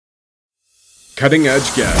cutting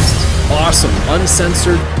edge guests, awesome,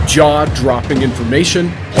 uncensored, jaw-dropping information,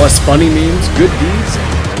 plus funny memes, good deeds,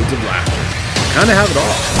 and loads of laughter. Kind of have it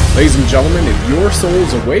all. Ladies and gentlemen, if your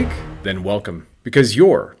soul's awake, then welcome, because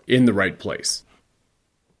you're in the right place.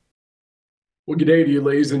 Well, good day to you,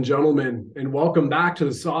 ladies and gentlemen, and welcome back to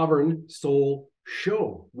the Sovereign Soul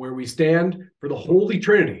Show, where we stand for the Holy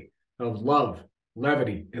Trinity of love,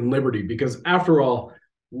 levity, and liberty, because after all,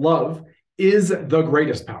 love is the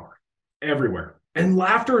greatest power everywhere. And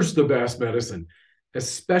laughter is the best medicine,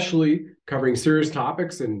 especially covering serious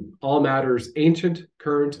topics and all matters ancient,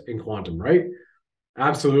 current, and quantum, right?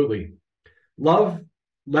 Absolutely. Love,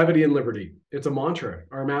 levity, and liberty. It's a mantra.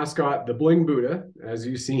 Our mascot, the Bling Buddha, as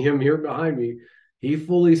you see him here behind me, he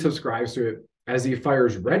fully subscribes to it as he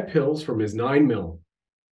fires red pills from his 9mm.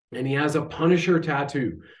 And he has a Punisher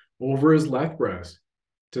tattoo over his left breast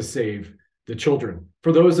to save the children.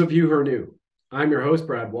 For those of you who are new, I'm your host,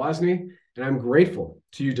 Brad Wozni, and I'm grateful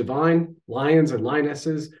to you divine lions and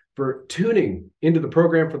lionesses for tuning into the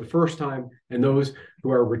program for the first time and those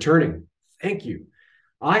who are returning. Thank you.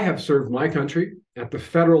 I have served my country at the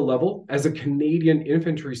federal level as a Canadian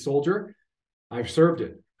infantry soldier. I've served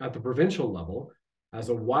it at the provincial level as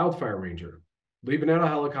a wildfire ranger, leaving out of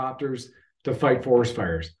helicopters to fight forest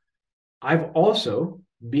fires. I've also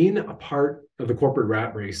been a part of the corporate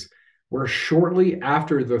rat race, where shortly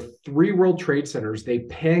after the 3 World Trade Centers, they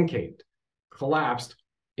pancaked, collapsed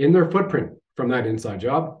in their footprint from that inside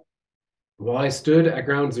job. While I stood at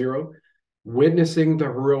ground zero, witnessing the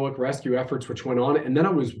heroic rescue efforts which went on, and then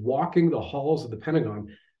I was walking the halls of the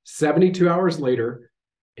Pentagon 72 hours later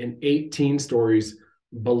and 18 stories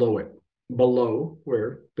below it, below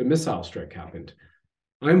where the missile strike happened.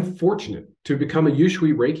 I'm fortunate to become a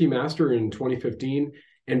Yushui Reiki master in 2015,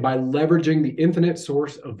 and by leveraging the infinite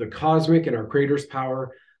source of the cosmic and our creator's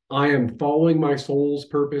power, I am following my soul's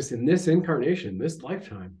purpose in this incarnation, this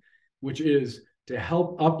lifetime, which is to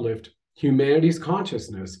help uplift humanity's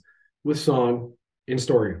consciousness with song and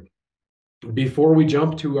story. Before we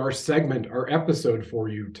jump to our segment, our episode for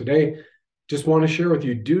you today, just want to share with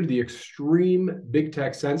you, due to the extreme big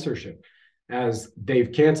tech censorship, as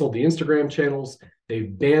they've canceled the Instagram channels,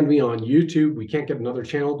 they've banned me on YouTube. We can't get another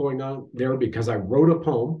channel going on there because I wrote a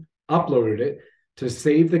poem, uploaded it to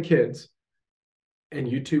save the kids, and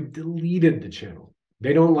YouTube deleted the channel.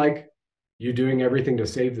 They don't like you doing everything to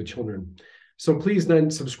save the children. So please then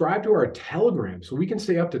subscribe to our Telegram so we can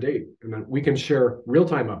stay up to date and then we can share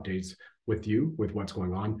real-time updates with you with what's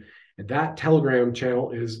going on. And that Telegram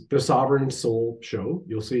channel is the Sovereign Soul Show.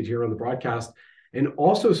 You'll see it here on the broadcast. And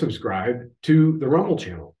also subscribe to the Rumble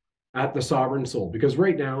channel at the Sovereign Soul, because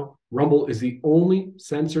right now, Rumble is the only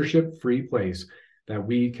censorship-free place that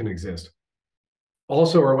we can exist.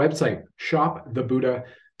 Also, our website,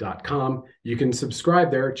 shopthebuddha.com. You can subscribe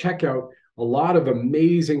there, check out a lot of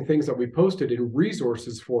amazing things that we posted and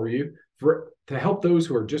resources for you to help those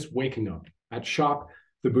who are just waking up at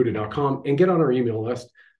shopthebuddha.com, and get on our email list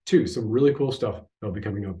too. Some really cool stuff that'll be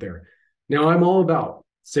coming out there. Now, I'm all about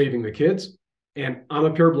saving the kids, and I'm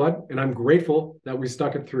a pureblood, and I'm grateful that we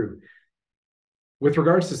stuck it through. With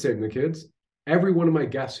regards to saving the kids, every one of my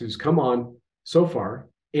guests who's come on so far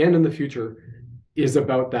and in the future is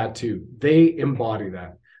about that too. They embody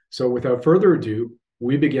that. So without further ado,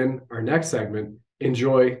 we begin our next segment.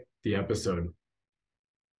 Enjoy the episode.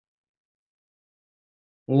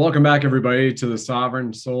 Well, welcome back, everybody, to the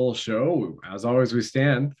Sovereign Soul Show. As always, we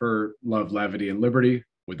stand for love, levity, and liberty.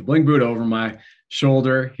 With the Bling Buddha over my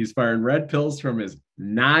shoulder, he's firing red pills from his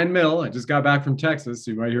 9mm. I just got back from Texas,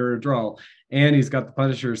 so you might hear a drawl. And he's got the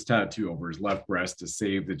Punisher's tattoo over his left breast to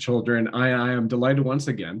save the children. I am delighted once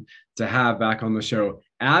again to have back on the show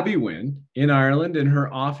Abby Wynne in Ireland, in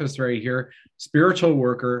her office right here, spiritual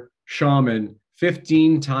worker, shaman,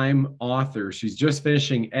 15-time author. She's just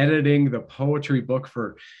finishing editing the poetry book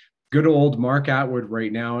for good old Mark Atwood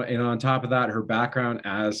right now. And on top of that, her background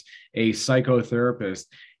as a psychotherapist.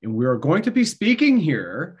 And we are going to be speaking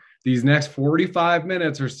here these next 45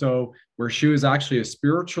 minutes or so, where she was actually a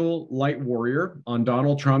spiritual light warrior on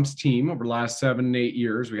Donald Trump's team over the last 7 to 8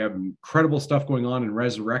 years. We have incredible stuff going on in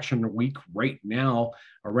Resurrection Week right now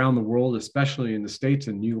around the world, especially in the States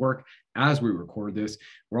and New York as we record this.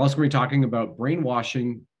 We're also going to be talking about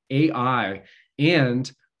brainwashing, AI,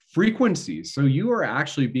 and frequencies. So you are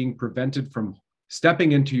actually being prevented from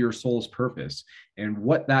stepping into your soul's purpose and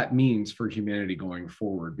what that means for humanity going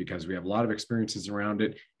forward, because we have a lot of experiences around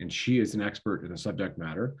it, and she is an expert in the subject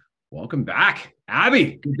matter. Welcome back,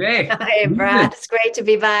 Abby. Good day. Hi, Brad. It's great to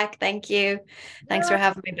be back. Thank you. Thanks for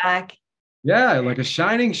having me back. Yeah, like a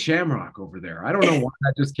shining shamrock over there. I don't know why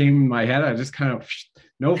that just came in my head. I just kind of,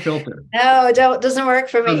 no filter. No, doesn't work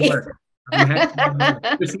for me.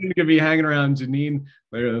 Just going to be hanging around Janine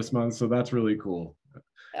later this month, so that's really cool.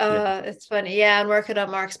 Yeah. It's funny. Yeah, and working on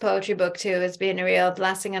Mark's poetry book too has been a real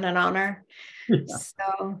blessing and an honor. Yeah.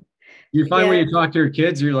 So You find when yeah. you talk to your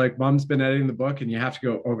kids, you're like, Mom's been editing the book, and you have to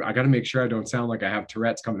go, oh, I got to make sure I don't sound like I have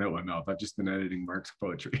Tourette's coming out my mouth. I've just been editing Mark's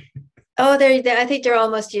poetry. Oh, I think they're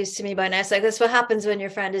almost used to me by now. It's like, that's what happens when your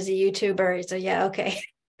friend is a YouTuber. So yeah, okay.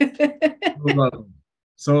 So lovely.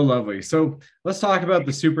 So lovely. So let's talk about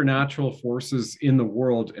the supernatural forces in the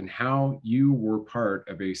world and how you were part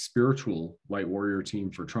of a spiritual light warrior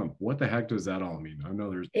team for Trump. What the heck does that all mean? I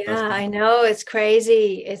know Yeah, I know. It's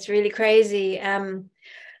crazy. It's really crazy.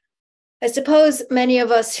 I suppose many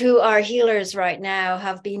of us who are healers right now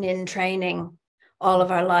have been in training all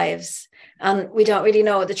of our lives, and we don't really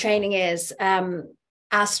know what the training is.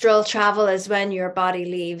 Astral travel is when your body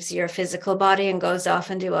leaves your physical body and goes off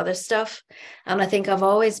and do other stuff. And I think I've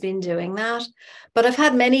always been doing that, but I've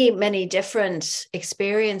had many, many different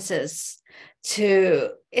experiences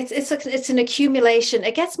it's an accumulation.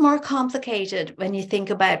 It gets more complicated when you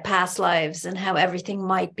think about past lives and how everything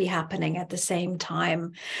might be happening at the same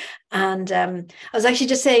time. And I was actually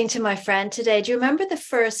just saying to my friend today, do you remember the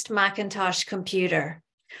first Macintosh computer?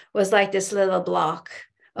 Was like this little block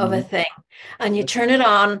of a thing, and you turn it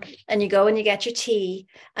on and you go and you get your tea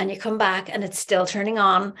and you come back and it's still turning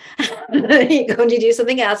on. You go and you do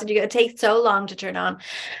something else and you go, it takes so long to turn on.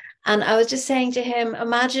 And I was just saying to him,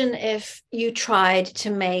 imagine if you tried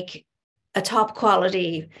to make a top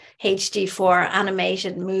quality HD4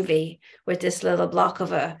 animated movie with this little block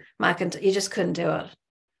of a Macintosh. You just couldn't do it.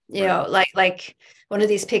 You know, like one of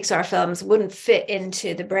these Pixar films wouldn't fit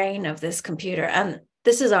into the brain of this computer. And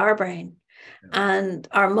this is our brain and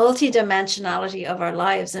our multidimensionality of our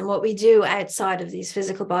lives. And what we do outside of these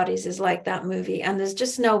physical bodies is like that movie. And there's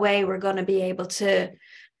just no way we're going to be able to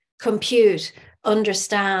compute,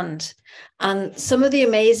 understand. And some of the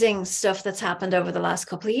amazing stuff that's happened over the last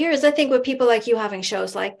couple of years, I think with people like you having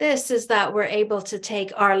shows like this, is that we're able to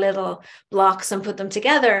take our little blocks and put them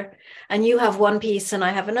together. And you have one piece and I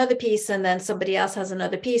have another piece, and then somebody else has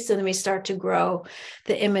another piece. And then we start to grow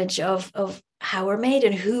the image of how we're made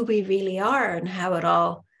and who we really are and how it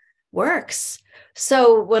all works.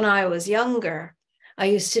 So when I was younger, I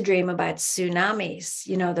used to dream about tsunamis,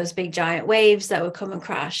 you know, those big giant waves that would come and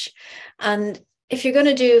crash. And if you're going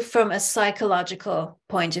to do from a psychological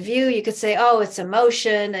point of view, you could say, oh, it's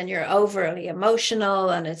emotion and you're overly emotional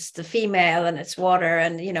and it's the female and it's water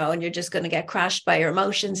and, you know, and you're just going to get crashed by your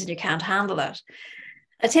emotions and you can't handle it.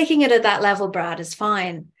 And taking it at that level, Brad, is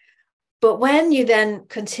fine. But when you then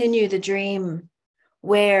continue the dream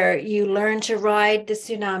where you learn to ride the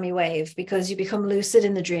tsunami wave because you become lucid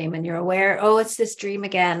in the dream and you're aware, oh, it's this dream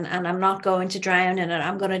again, and I'm not going to drown in it.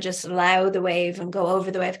 I'm going to just allow the wave and go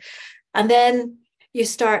over the wave. And then you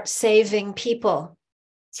start saving people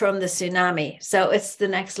from the tsunami. So it's the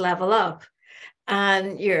next level up.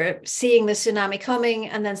 And you're seeing the tsunami coming,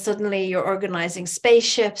 and then suddenly you're organizing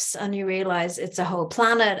spaceships and you realize it's a whole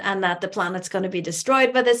planet and that the planet's going to be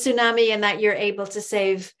destroyed by the tsunami and that you're able to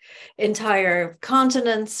save entire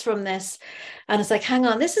continents from this. And it's like, hang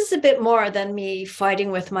on, this is a bit more than me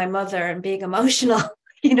fighting with my mother and being emotional.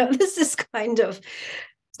 You know, this is kind of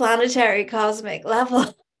planetary cosmic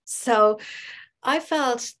level. So I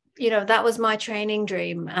felt, you know, that was my training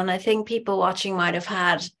dream. And I think people watching might have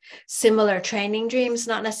had similar training dreams,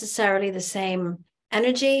 not necessarily the same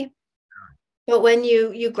energy. But when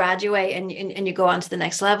you graduate and you go on to the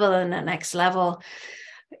next level and the next level,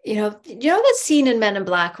 you know that scene in Men in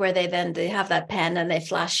Black where they have that pen and they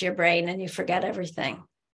flash your brain and you forget everything.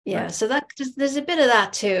 Yeah. Right. So there's a bit of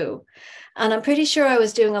that too. And I'm pretty sure I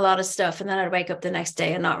was doing a lot of stuff and then I'd wake up the next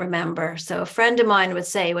day and not remember. So a friend of mine would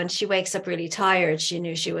say when she wakes up really tired, she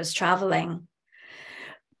knew she was traveling.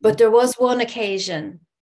 But there was one occasion.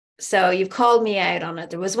 So you've called me out on it.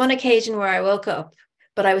 There was one occasion where I woke up,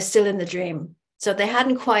 but I was still in the dream. So they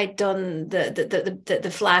hadn't quite done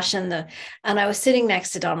the flash and I was sitting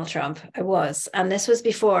next to Donald Trump. I was. And this was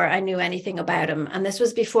before I knew anything about him. And this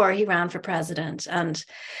was before he ran for president. And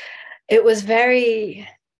it was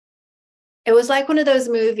like one of those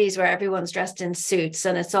movies where everyone's dressed in suits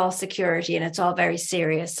and it's all security and it's all very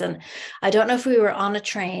serious. And I don't know if we were on a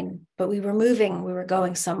train, but we were moving, we were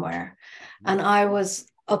going somewhere. And I was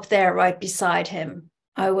up there right beside him.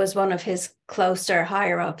 I was one of his closer,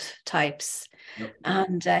 higher up types. Yep.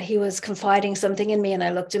 And he was confiding something in me and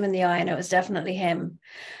I looked him in the eye and it was definitely him.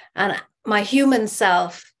 And my human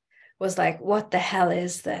self was like, what the hell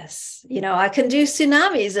is this? You know, I can do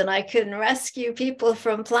tsunamis and I can rescue people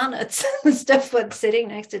from planets and stuff, but sitting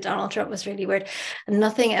next to Donald Trump was really weird. And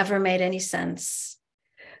nothing ever made any sense.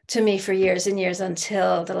 to me for years and years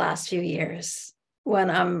until the last few years when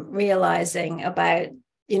I'm realizing about,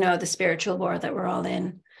 the spiritual war that we're all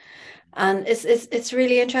in. And it's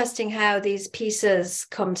really interesting how these pieces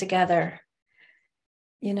come together,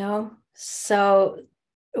 So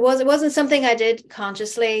it wasn't something I did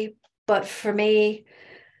consciously, but for me,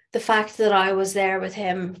 the fact that I was there with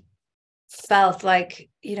him felt like,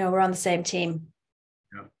 we're on the same team.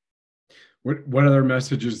 Yeah. What other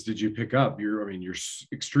messages did you pick up? You're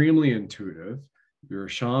extremely intuitive. You're a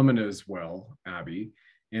shaman as well, Abby,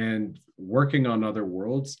 and working on other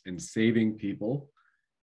worlds and saving people,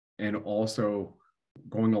 and also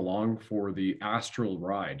going along for the astral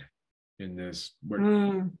ride in this, what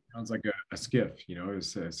sounds like a skiff,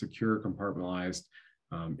 it's a secure, compartmentalized,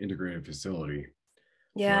 integrated facility.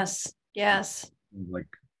 Yes. Yes. Like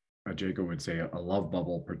Jacob would say, a love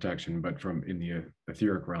bubble protection, but from in the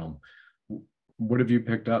etheric realm. What have you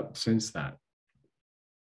picked up since that?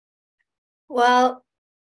 Well,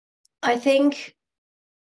 I think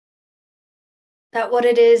that what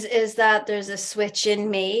it is that there's a switch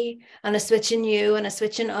in me and a switch in you and a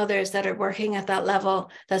switch in others that are working at that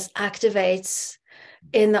level that activates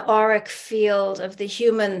in the auric field of the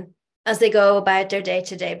human as they go about their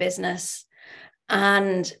day-to-day business.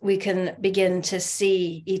 And we can begin to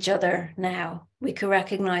see each other now. We can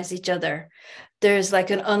recognize each other. There's like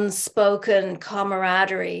an unspoken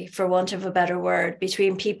camaraderie, for want of a better word,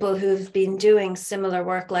 between people who've been doing similar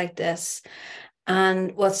work like this.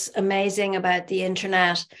 And what's amazing about the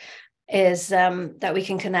internet is that we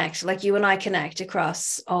can connect, like you and I connect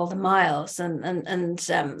across all the miles.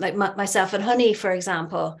 And like myself and Honey, for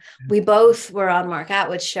example, we both were on Mark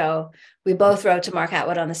Atwood's show. We both wrote to Mark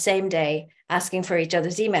Atwood on the same day, asking for each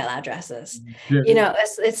other's email addresses. Yeah.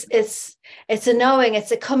 It's a knowing,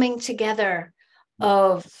 it's a coming together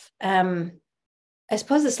of, I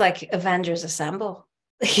suppose it's like Avengers Assemble.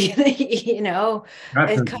 It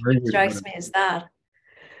kind of strikes me as that.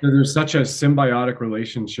 There's such a symbiotic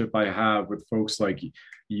relationship I have with folks like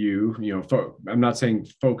you, I'm not saying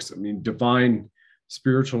folks, divine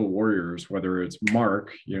spiritual warriors, whether it's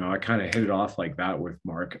Mark, I kind of hit it off like that with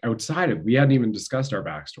Mark we hadn't even discussed our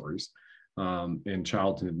backstories in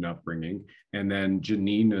childhood and upbringing, and then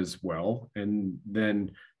Janine as well. And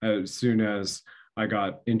then as soon as I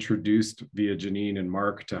got introduced via Janine and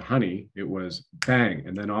Mark to Honey, it was bang.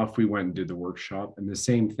 And then off we went and did the workshop. And the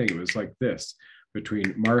same thing, it was like this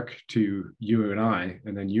between Mark to you and I,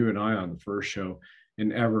 and then you and I on the first show.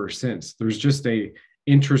 And ever since, there's just a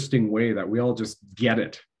interesting way that we all just get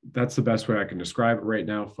it. That's the best way I can describe it right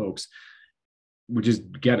now, folks. We just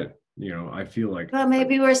get it. I feel like, well,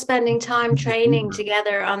 maybe we're spending time training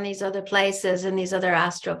together on these other places and these other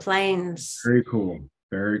astral planes. Very cool.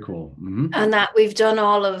 Very cool. Mm-hmm. And that we've done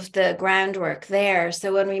all of the groundwork there.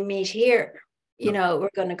 So when we meet here, we're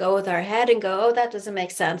going to go with our head and go, oh, that doesn't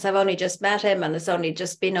make sense. I've only just met him and it's only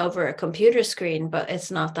just been over a computer screen, but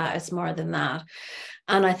it's not that, it's more than that.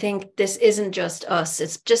 And I think this isn't just us.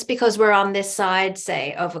 It's just because we're on this side,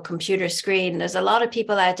 say, of a computer screen. There's a lot of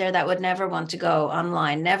people out there that would never want to go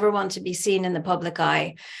online, never want to be seen in the public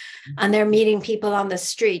eye. And they're meeting people on the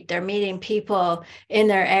street. They're meeting people in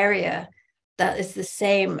their area. That is the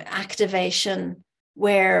same activation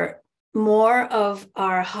where more of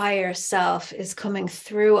our higher self is coming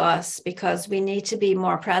through us because we need to be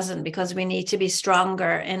more present, because we need to be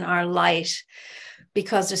stronger in our light,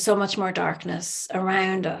 because there's so much more darkness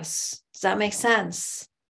around us. Does that make sense?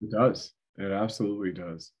 It does. It absolutely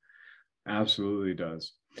does. Absolutely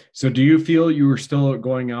does. So do you feel you are still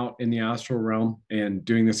going out in the astral realm and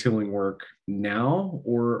doing this healing work now,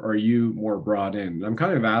 or are you more brought in? I'm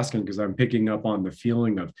kind of asking because I'm picking up on the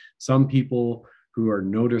feeling of some people who are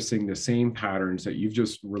noticing the same patterns that you've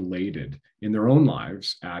just related in their own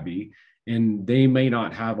lives, Abby, and they may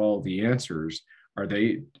not have all the answers.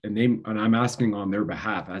 And I'm asking on their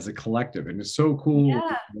behalf as a collective. And it's so cool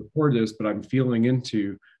to record this, but I'm feeling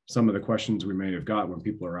into some of the questions we may have got when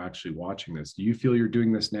people are actually watching this. Do you feel you're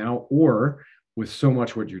doing this now, or with so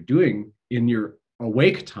much what you're doing in your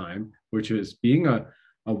awake time, which is being a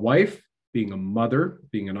wife, being a mother,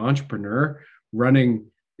 being an entrepreneur, running,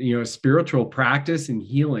 spiritual practice and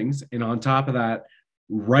healings, and on top of that,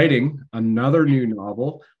 writing another new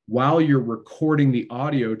novel while you're recording the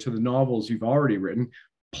audio to the novels you've already written,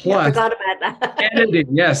 plus I forgot about that. editing.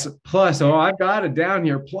 Yes, plus, I've got it down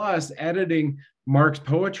here, plus editing Mark's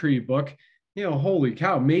poetry book. Holy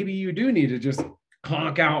cow, maybe you do need to just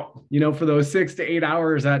conk out, for those 6 to 8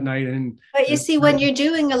 hours at night. But you see, when you're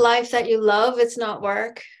doing a life that you love, it's not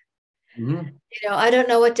work. Mm-hmm. I don't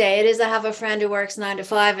know what day it is. I have a friend who works 9 to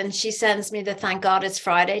 5 and she sends me the thank God it's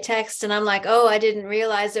Friday text. And I'm like, oh, I didn't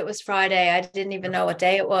realize it was Friday. I didn't even know what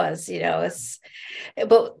day it was.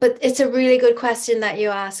 But it's a really good question that you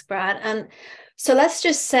ask, Brad. And so let's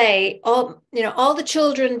just say all the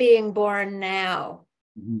children being born now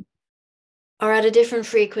Mm-hmm. are at a different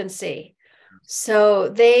frequency. So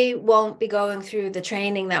they won't be going through the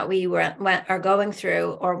training that we are going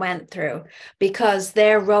through or went through because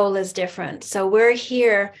their role is different. So we're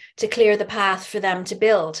here to clear the path for them to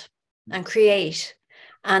build and create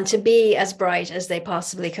and to be as bright as they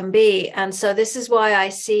possibly can be. And so this is why I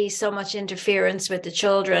see so much interference with the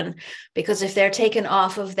children, because if they're taken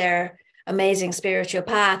off of their amazing spiritual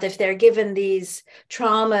path, if they're given these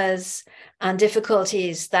traumas and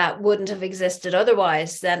difficulties that wouldn't have existed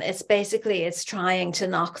otherwise, then it's trying to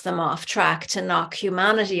knock them off track, to knock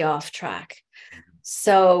humanity off track.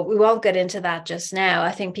 So we won't get into that just now.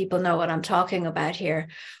 I think people know what I'm talking about here.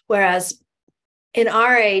 Whereas in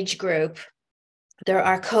our age group, there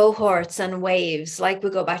are cohorts and waves. Like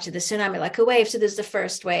we go back to the tsunami, like a wave. So there's the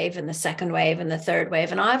first wave and the second wave and the third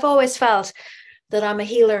wave. And I've always felt that I'm a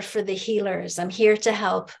healer for the healers. I'm here to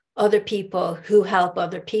help other people who help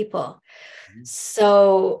other people.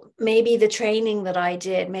 So maybe the training that I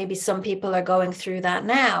did, maybe some people are going through that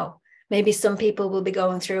now. Maybe some people will be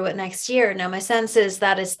going through it next year. Now, my sense is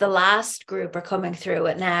that it's the last group are coming through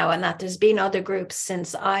it now, and that there's been other groups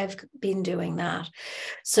since I've been doing that.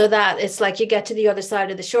 So that it's like you get to the other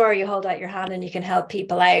side of the shore, you hold out your hand and you can help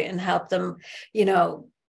people out and help them,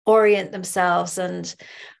 orient themselves and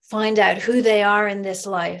find out who they are in this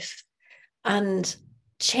life, and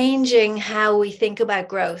changing how we think about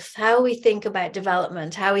growth, how we think about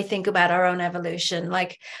development, how we think about our own evolution.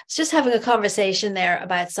 Like it's just having a conversation there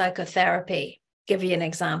about psychotherapy, give you an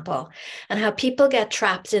example, and how people get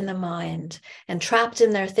trapped in the mind and trapped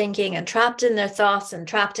in their thinking and trapped in their thoughts and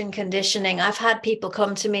trapped in conditioning. I've had people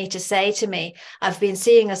come to me to say to me, I've been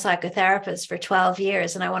seeing a psychotherapist for 12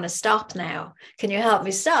 years and I want to stop now. Can you help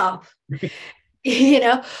me stop?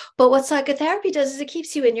 But what psychotherapy does is it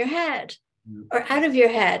keeps you in your head or out of your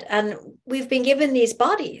head. And we've been given these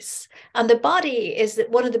bodies, and the body is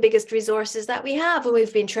one of the biggest resources that we have. And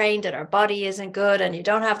we've been trained that our body isn't good and you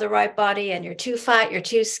don't have the right body and you're too fat, you're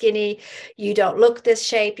too skinny, you don't look this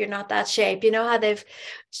shape, you're not that shape. You know how they've,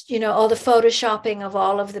 all the photoshopping of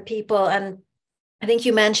all of the people. And I think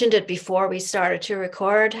you mentioned it before we started to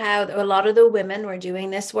record, how a lot of the women were doing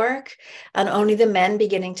this work and only the men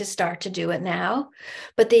beginning to start to do it now.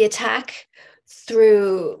 But the attack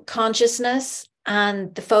through consciousness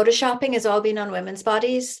and the photoshopping has all been on women's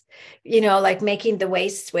bodies, like making the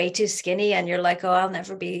waists way too skinny. And you're like, oh, I'll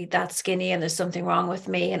never be that skinny. And there's something wrong with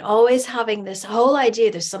me. And always having this whole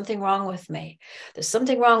idea, there's something wrong with me. There's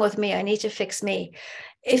something wrong with me. I need to fix me.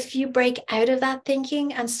 If you break out of that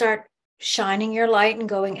thinking and start shining your light and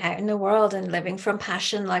going out in the world and living from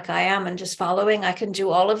passion like I am and just following, I can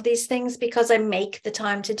do all of these things because I make the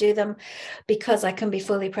time to do them, because I can be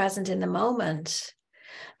fully present in the moment.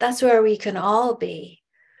 That's where we can all be.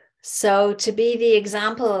 So to be the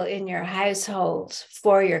example in your household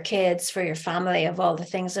for your kids, for your family, of all the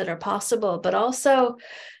things that are possible, but also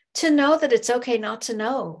to know that it's okay not to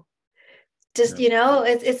know.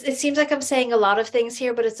 It seems like I'm saying a lot of things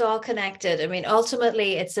here, but it's all connected. I mean,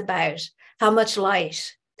 ultimately, it's about how much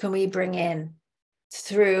light can we bring in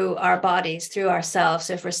through our bodies, through ourselves.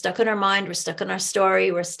 So if we're stuck in our mind, we're stuck in our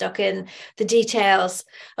story, we're stuck in the details.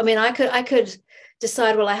 I mean, I could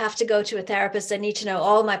decide, well, I have to go to a therapist. I need to know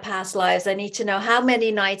all my past lives. I need to know how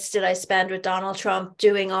many nights did I spend with Donald Trump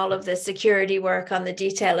doing all of the security work on the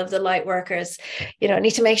detail of the light workers. I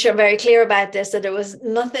need to make sure I'm very clear about this, that there was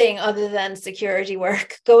nothing other than security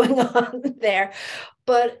work going on there.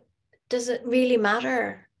 But does it really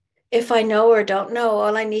matter if I know or don't know?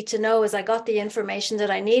 All I need to know is I got the information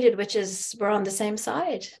that I needed, which is we're on the same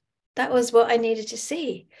side. That was what I needed to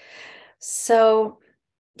see. So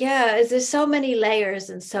yeah, there's so many layers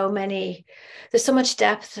and there's so much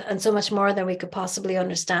depth and so much more than we could possibly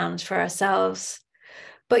understand for ourselves.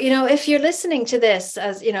 But, if you're listening to this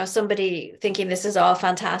as, somebody thinking this is all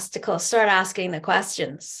fantastical, start asking the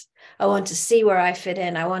questions. I want to see where I fit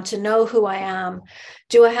in. I want to know who I am.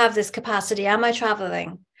 Do I have this capacity? Am I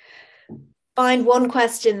traveling? Find one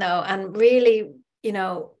question though, and really,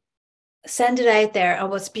 send it out there.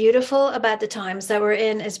 And what's beautiful about the times that we're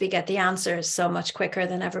in is we get the answers so much quicker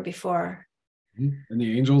than ever before. And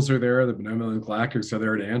the angels are there, the benevolent galactics are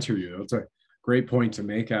there to answer you. That's a great point to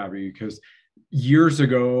make, Abby, because years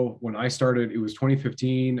ago when I started, it was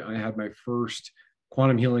 2015, I had my first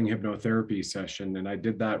quantum healing hypnotherapy session. And I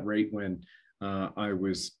did that right when I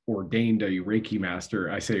was ordained a Reiki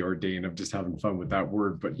master. I say ordained, I'm just having fun with that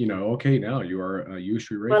word, but okay, now you are a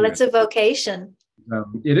Usui Well, Reiki it's master. a vocation.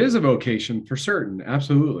 It is a vocation for certain.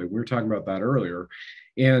 Absolutely. We were talking about that earlier.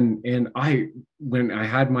 And I, when I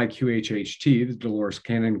had my QHHT, the Dolores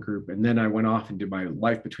Cannon group, and then I went off and did my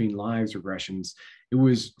life between lives regressions, it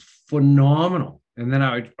was phenomenal. And then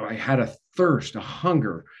I had a thirst, a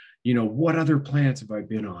hunger, what other planets have I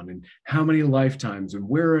been on, and how many lifetimes, and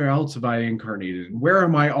where else have I incarnated, and where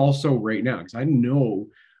am I also right now? Because I know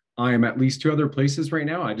I am at least two other places right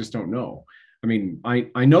now. I just don't know. I mean,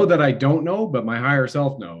 I know that I don't know, but my higher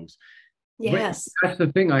self knows. But Yes. that's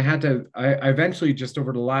the thing. I eventually, just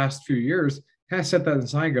over the last few years, kind of set that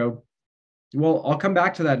aside and go, well, I'll come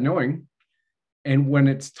back to that knowing. And when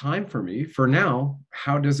it's time for me, for now,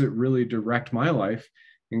 how does it really direct my life?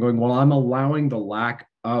 And going, well, I'm allowing the lack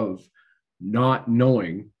of not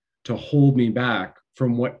knowing to hold me back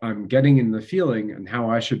from what I'm getting in the feeling and how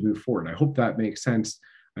I should move forward. I hope that makes sense.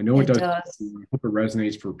 I know it It does. does. I hope it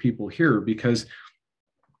resonates for people here, because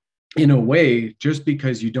in a way, just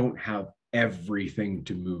because you don't have everything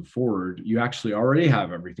to move forward, you actually already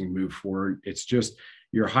have everything move forward. It's just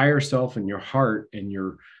your higher self and your heart and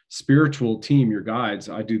your spiritual team, your guides.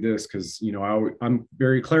 I do this because I'm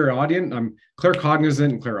very clairaudient. I'm claircognizant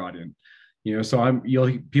and clairaudient. So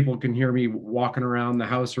people can hear me walking around the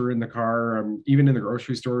house or in the car, even in the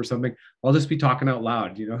grocery store or something. I'll just be talking out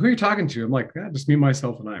loud. Who are you talking to? I'm like, just me,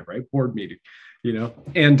 myself, and I. Right, board meeting.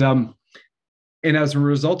 And as a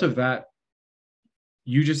result of that,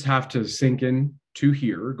 you just have to sink in to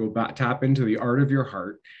here, go back, tap into the art of your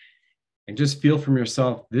heart, and just feel from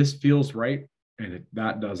yourself, this feels right, and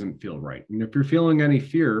that doesn't feel right. And if you're feeling any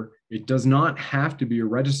fear, it does not have to be a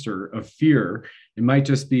register of fear. It might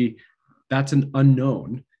just be, that's an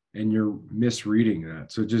unknown, and you're misreading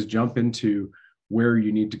that. So just jump into where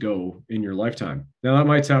you need to go in your lifetime. Now, that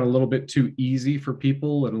might sound a little bit too easy for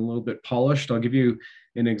people and a little bit polished. I'll give you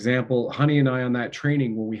an example. Honey and I, on that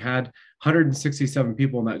training, when we had 167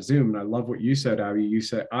 people on that Zoom, and I love what you said, Abby. You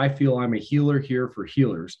said, I feel I'm a healer here for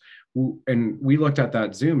healers. And we looked at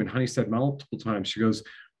that Zoom, and Honey said multiple times, she goes,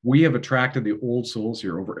 we have attracted the old souls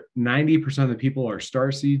here. Over 90% of the people are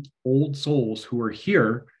starseed old souls who are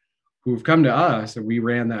here, who have come to us, and we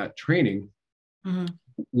ran that training. Mm-hmm.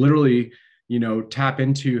 Literally, tap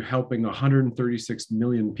into helping 136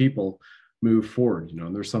 million people move forward.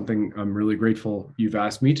 And there's something I'm really grateful you've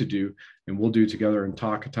asked me to do, and we'll do together and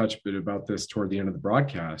talk a touch bit about this toward the end of the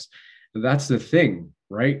broadcast. That's the thing,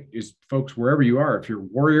 right? Is folks, wherever you are, if you're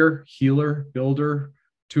warrior, healer, builder,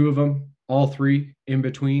 two of them, all three in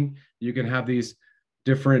between, you can have these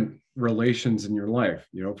different relations in your life.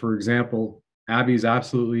 For example, Abby's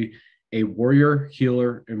absolutely a warrior,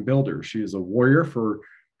 healer, and builder. She is a warrior for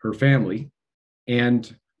her family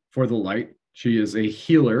and for the light. She is a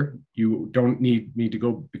healer. You don't need me to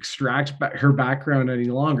go extract her background any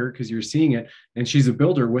longer, because you're seeing it. And she's a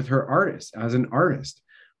builder with her artist, as an artist,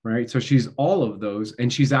 right? So she's all of those.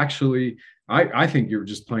 And she's actually, I think you're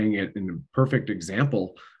just playing it in a perfect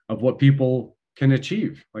example of what people can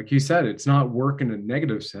achieve. Like you said, it's not work in a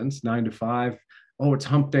negative sense, 9 to 5. Oh, it's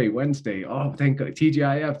hump day Wednesday. Oh, thank God,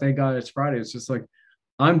 TGIF. Thank God it's Friday. It's just like,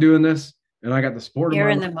 I'm doing this, and I got the support You're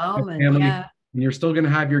of in the moment, family. yeah. And you're still going to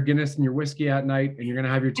have your Guinness and your whiskey at night, and you're going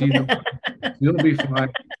to have your tea. You'll be fine.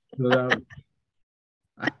 So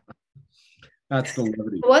that's the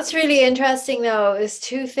liberty. What's really interesting, though, is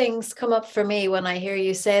two things come up for me when I hear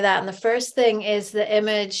you say that. And the first thing is the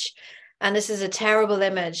image, and this is a terrible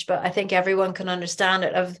image, but I think everyone can understand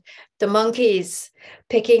it, of the monkeys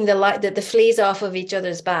picking the fleas off of each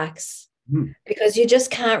other's backs, because you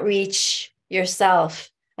just can't reach yourself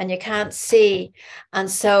and you can't see. And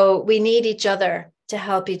so we need each other to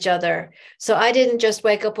help each other. So I didn't just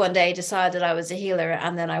wake up one day, decide that I was a healer,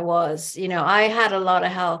 and then I was. I had a lot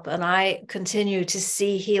of help, and I continue to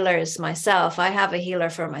see healers myself. I have a healer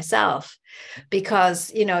for myself,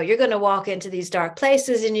 because you're going to walk into these dark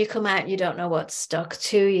places and you come out and you don't know what's stuck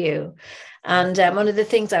to you. And one of the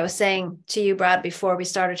things I was saying to you, Brad, before we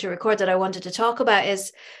started to record, that I wanted to talk about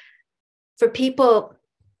is for people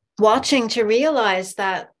watching to realize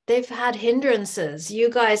that they've had hindrances. You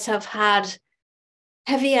guys have had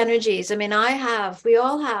heavy energies. I mean, we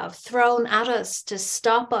all have thrown at us to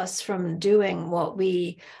stop us from doing what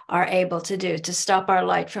we are able to do, to stop our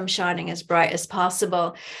light from shining as bright as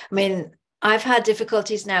possible. I mean, I've had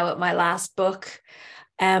difficulties now with my last book.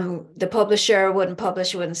 The publisher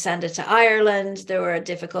wouldn't send it to Ireland. There were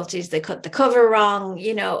difficulties. They cut the cover wrong,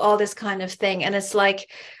 all this kind of thing. And it's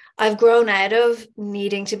like, I've grown out of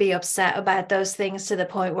needing to be upset about those things to the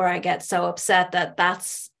point where I get so upset that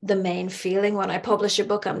that's the main feeling when I publish a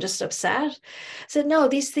book. I'm just upset. So no,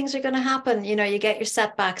 these things are going to happen. You know, you get your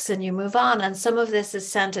setbacks and you move on. And some of this is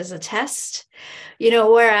sent as a test, you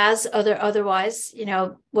know, whereas otherwise, you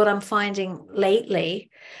know, what I'm finding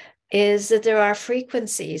lately is that there are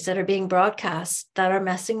frequencies that are being broadcast that are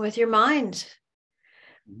messing with your mind.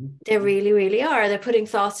 They really, really are. They're putting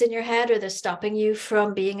thoughts in your head, or they're stopping you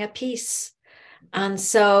from being at peace. And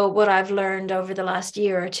so what I've learned over the last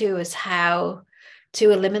year or two is how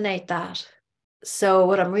to eliminate that. So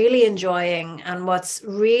what I'm really enjoying, and what's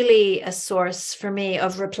really a source for me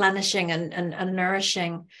of replenishing and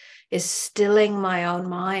nourishing, is stilling my own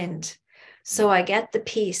mind. So I get the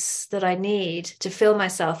peace that I need to fill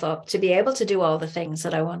myself up to be able to do all the things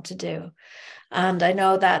that I want to do. And I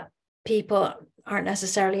know that people aren't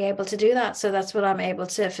necessarily able to do that. So that's what I'm able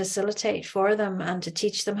to facilitate for them, and to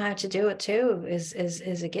teach them how to do it too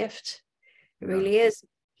is a gift. It really is.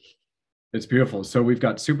 It's beautiful. So we've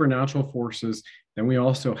got supernatural forces. Then we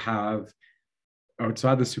also have,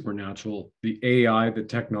 outside the supernatural, the AI, the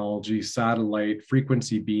technology, satellite,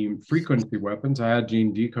 frequency beam, frequency weapons. I had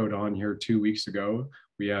Gene Decode on here 2 weeks ago.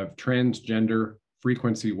 We have transgender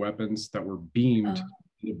frequency weapons that were beamed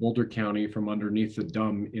in Boulder County from underneath the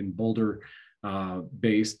Dome in Boulder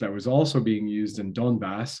base, that was also being used in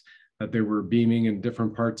Donbass, that they were beaming in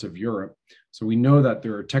different parts of Europe. So we know that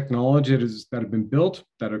there are technologies that have been built,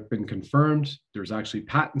 that have been confirmed. There's actually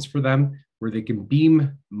patents for them, where they can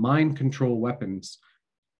beam mind control weapons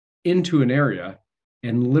into an area,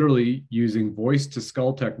 and literally using voice to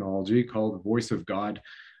skull technology called voice of God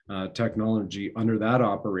technology. Under that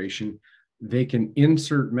operation, they can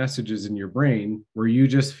insert messages in your brain where you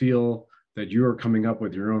just feel that you are coming up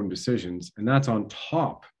with your own decisions. And that's on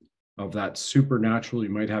top of that supernatural. You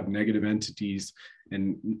might have negative entities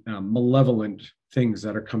and malevolent things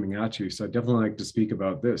that are coming at you. So I definitely like to speak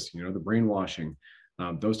about this, you know, the brainwashing,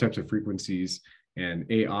 those types of frequencies, and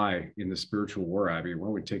AI in the spiritual war. Abby, why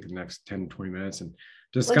don't we take the next 10, 20 minutes and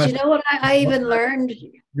discuss? Well, you know what I even learned?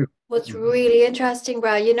 What's really interesting,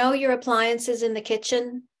 Brad, you know, your appliances in the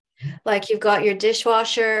kitchen, like you've got your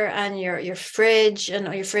dishwasher and your fridge and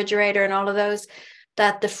your refrigerator and all of those,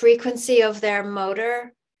 that the frequency of their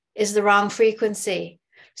motor is the wrong frequency.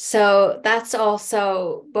 So that's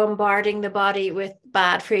also bombarding the body with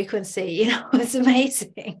bad frequency. You know, it's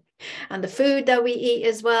amazing. And the food that we eat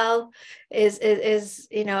as well is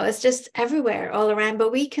you know, it's just everywhere, all around.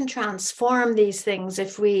 But we can transform these things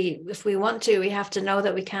if we want to. We have to know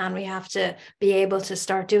that we can. We have to be able to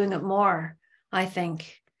start doing it more, I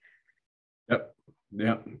think. Yep.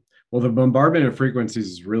 Yeah. Well, the bombardment of frequencies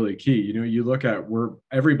is really key. You know, you look at where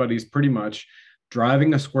everybody's pretty much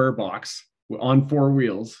driving a square box on 4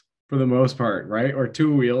 wheels for the most part, right? Or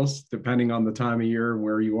 2 wheels, depending on the time of year and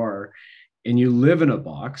where you are. And you live in a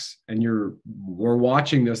box, and we're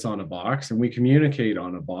watching this on a box, and we communicate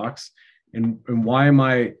on a box. And why am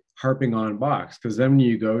I harping on box? Because then when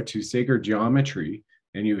you go to sacred geometry,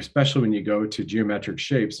 and especially when you go to geometric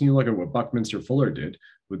shapes, and you look at what Buckminster Fuller did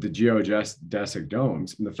with the geodesic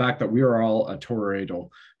domes, and the fact that we are all a toroidal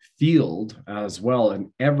field as well, and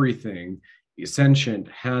everything sentient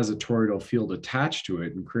has a toroidal field attached to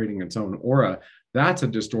it and creating its own aura, that's a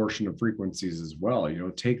distortion of frequencies as well. You know,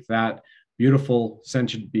 take that beautiful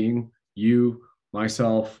sentient being, you,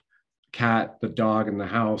 myself, cat, the dog in the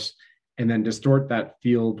house, and then distort that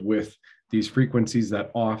field with these frequencies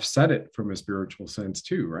that offset it from a spiritual sense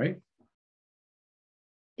too, right?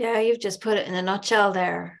 Yeah, you've just put it in a nutshell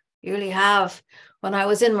there. You really have. When I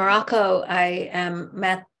was in Morocco, I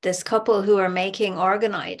met this couple who are making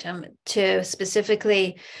orgonite to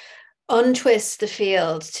specifically untwist the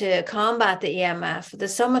field to combat the EMF.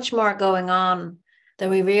 There's so much more going on than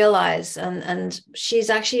we realize. And she's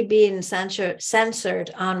actually being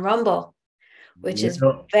censored on Rumble, which is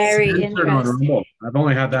very interesting. I've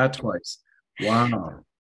only had that twice. Wow.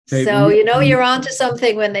 So, you know, you're onto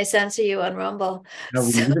something when they censor you on Rumble.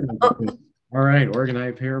 Yeah, all right,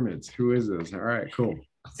 organite pyramids. Who is this? All right, cool.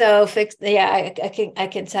 So I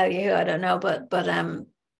can tell you who, I don't know, but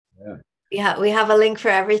yeah, we have a link for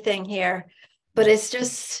everything here. But it's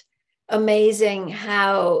just amazing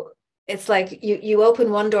how it's like you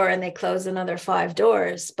open one door and they close another 5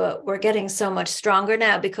 doors. But we're getting so much stronger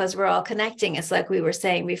now because we're all connecting. It's like we were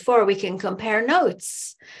saying before, we can compare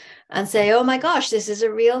notes and say, oh my gosh, this is a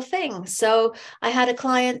real thing. So I had a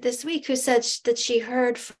client this week who said that she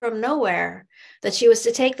heard from nowhere that she was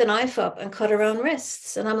to take the knife up and cut her own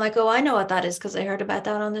wrists. And I'm like, oh, I know what that is because I heard about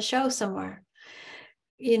that on the show somewhere.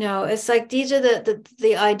 it's like these are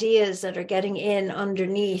the ideas that are getting in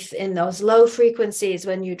underneath in those low frequencies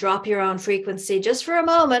when you drop your own frequency just for a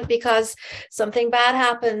moment because something bad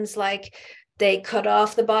happens, like they cut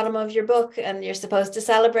off the bottom of your book and you're supposed to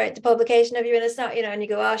celebrate the publication of you, and it's not, and you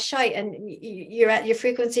go, oh shite, and you're at your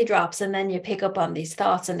frequency drops, and then you pick up on these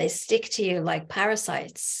thoughts and they stick to you like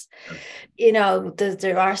parasites.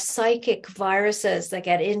 There are psychic viruses that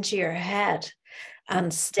get into your head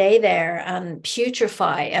and stay there and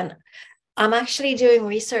putrefy. And I'm actually doing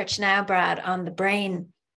research now, Brad, on the brain.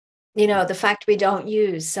 The fact we don't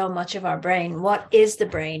use so much of our brain. What is the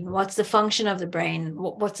brain? What's the function of the brain?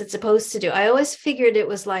 What's it supposed to do? I always figured it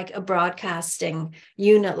was like a broadcasting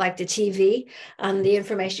unit, like the TV, and the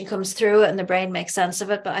information comes through it and the brain makes sense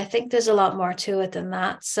of it. But I think there's a lot more to it than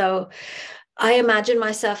that. So I imagine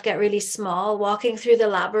myself get really small walking through the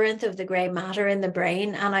labyrinth of the gray matter in the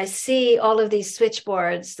brain, and I see all of these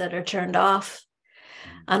switchboards that are turned off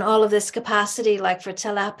and all of this capacity, like for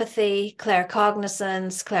telepathy,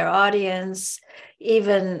 claircognizance, clairaudience,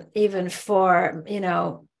 even for,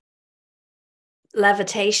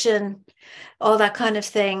 levitation, all that kind of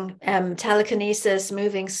thing, telekinesis,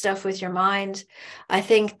 moving stuff with your mind. I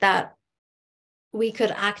think that we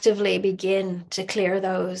could actively begin to clear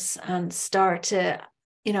those and start to,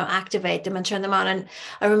 activate them and turn them on. And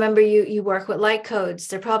I remember you work with light codes.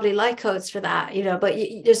 There are probably light codes for that, but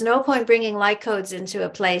there's no point bringing light codes into a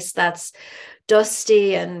place that's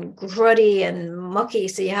dusty and gruddy and mucky.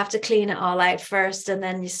 So you have to clean it all out first, and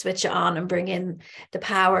then you switch it on and bring in the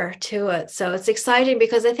power to it. So it's exciting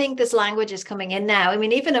because I think this language is coming in now. I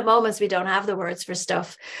mean, even at moments we don't have the words for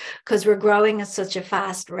stuff because we're growing at such a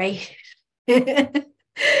fast rate.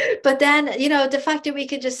 But then, the fact that we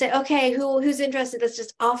could just say, okay, who's interested, let's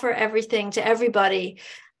just offer everything to everybody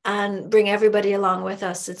and bring everybody along with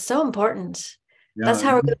us. It's so important. Yeah. That's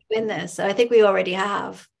how we're going to win this. I think we already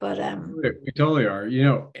have, but we totally are,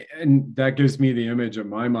 and that gives me the image of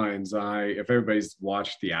my mind's eye. If everybody's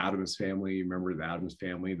watched the Addams Family, remember the Addams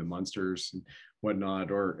Family, the Munsters and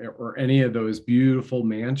whatnot, or any of those beautiful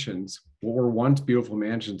mansions, what were once beautiful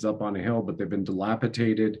mansions up on a hill, but they've been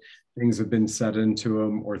dilapidated, things have been set into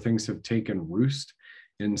them, or things have taken roost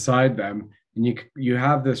inside them. And you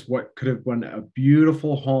have this, what could have been a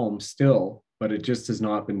beautiful home still, but it just has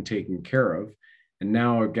not been taken care of. And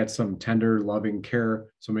now it gets some tender, loving care.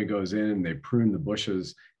 Somebody goes in and they prune the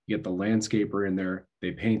bushes, you get the landscaper in there,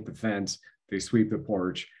 they paint the fence, they sweep the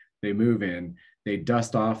porch, they move in, they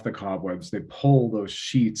dust off the cobwebs, they pull those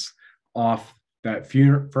sheets off that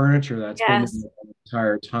furniture that's been there the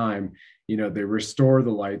entire time. They restore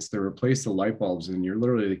the lights, they replace the light bulbs, and you're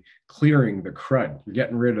literally clearing the crud. You're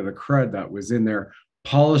getting rid of the crud that was in there,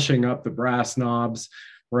 polishing up the brass knobs,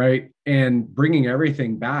 right? And bringing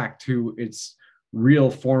everything back to its real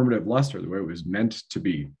formative luster, the way it was meant to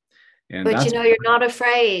be. And but you're not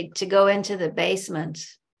afraid to go into the basement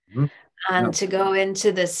and to go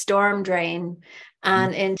into the storm drain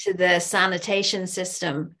and into the sanitation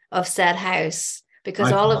system of said house,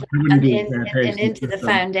 because all of and into the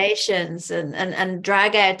foundations and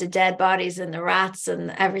drag out the dead bodies and the rats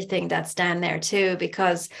and everything that's down there too,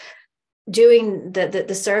 because doing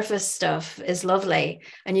the surface stuff is lovely,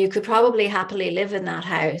 and you could probably happily live in that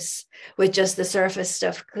house with just the surface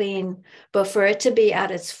stuff clean, but for it to be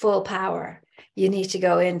at its full power, you need to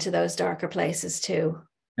go into those darker places too.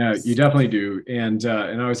 Yeah, you definitely do. And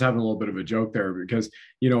I was having a little bit of a joke there because,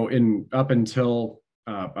 up until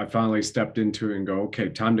I finally stepped into it and go, okay,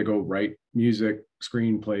 time to go write music,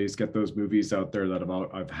 screenplays, get those movies out there that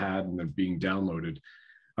I've had and they're being downloaded.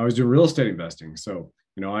 I was doing real estate investing. So,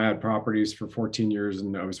 I had properties for 14 years,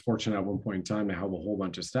 and I was fortunate at one point in time to have a whole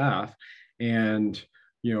bunch of staff. And,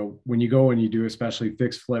 when you go and you do especially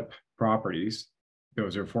fixed flip properties,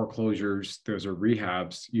 those are foreclosures, those are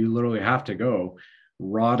rehabs, you literally have to go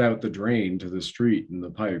rot out the drain to the street and the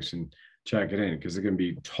pipes and check it in, because it can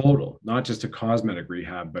be total, not just a cosmetic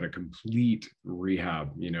rehab, but a complete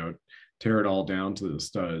rehab, tear it all down to the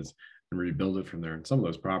studs and rebuild it from there. And some of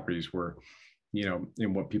those properties were,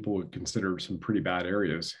 in what people would consider some pretty bad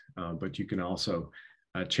areas, but you can also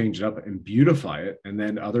change it up and beautify it. And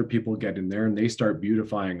then other people get in there and they start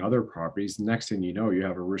beautifying other properties. The next thing you know, you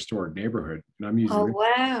have a restored neighborhood. And I'm using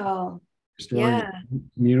restoring a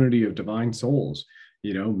community of divine souls,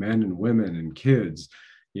 men and women and kids,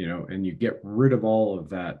 and you get rid of all of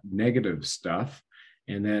that negative stuff.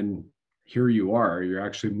 And then here you are, you're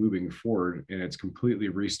actually moving forward, and it's completely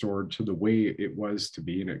restored to the way it was to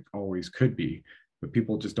be, and it always could be, but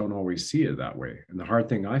people just don't always see it that way. And the hard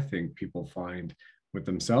thing I think people find with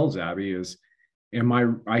themselves, Abby, is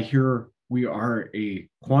I hear we are a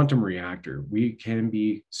quantum reactor. We can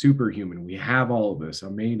be superhuman. We have all of this. I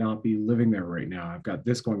may not be living there right now. I've got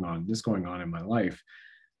this going on in my life.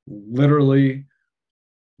 Literally,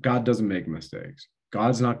 God doesn't make mistakes.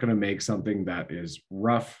 God's not going to make something that is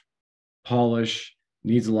rough, polished,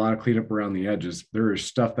 needs a lot of cleanup around the edges. There is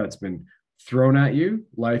stuff that's been thrown at you,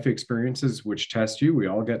 life experiences which test you. We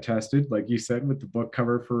all get tested, like you said, with the book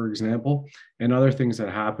cover, for example, and other things that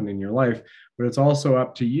happen in your life. But it's also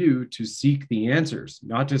up to you to seek the answers,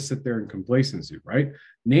 not just sit there in complacency, right?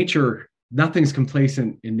 Nature, nothing's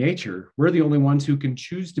complacent in nature. We're the only ones who can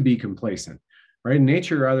choose to be complacent, right? In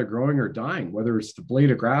nature, you're either growing or dying, whether it's the blade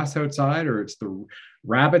of grass outside or it's the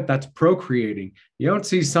rabbit that's procreating. You don't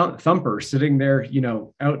see some Thumper sitting there,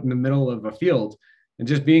 out in the middle of a field and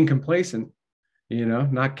just being complacent,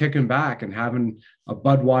 not kicking back and having a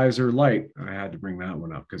Budweiser light. I had to bring that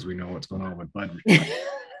one up because we know what's going on with Bud.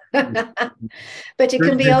 But it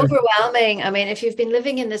can be overwhelming. I mean, if you've been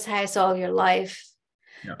living in this house all your life,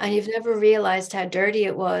 yeah, and you've never realized how dirty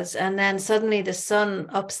it was, and then suddenly the sun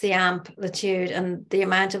ups the amplitude and the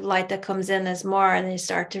amount of light that comes in is more, and you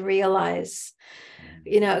start to realize,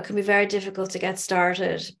 it can be very difficult to get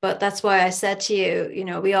started. But that's why I said to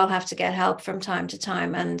you, we all have to get help from time to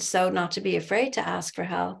time, and so not to be afraid to ask for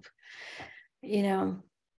help.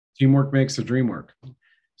 Teamwork makes the dream work.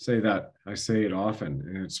 Say that. I say it often,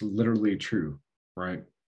 and it's literally true, right?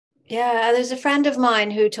 Yeah, there's a friend of mine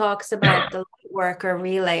who talks about the light worker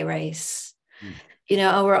relay race.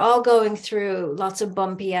 And we're all going through lots of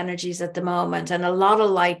bumpy energies at the moment, and a lot of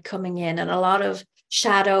light coming in and a lot of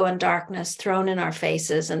shadow and darkness thrown in our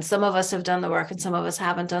faces. And some of us have done the work and some of us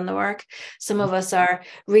haven't done the work. Some of us are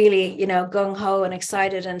really, gung-ho and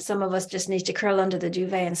excited, and some of us just need to curl under the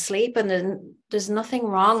duvet and sleep. And then there's nothing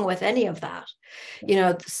wrong with any of that.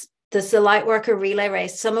 There's the light worker relay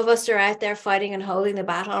race. Some of us are out there fighting and holding the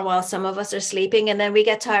baton while some of us are sleeping. And then we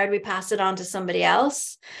get tired, we pass it on to somebody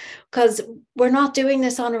else, because we're not doing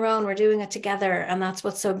this on our own. We're doing it together. And that's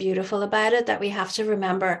what's so beautiful about it, that we have to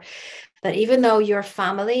remember that even though your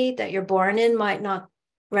family that you're born in might not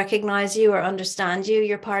recognize you or understand you,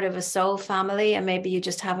 you're part of a soul family, and maybe you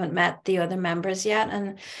just haven't met the other members yet.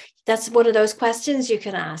 And that's one of those questions you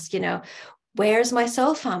can ask, where's my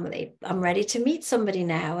soul family? I'm ready to meet somebody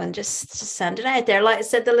now, and just send it out there. Like,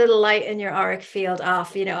 set the little light in your auric field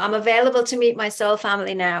off. I'm available to meet my soul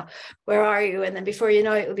family now. Where are you? And then before you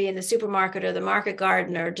know it, will be in the supermarket or the market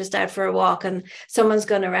garden or just out for a walk, and someone's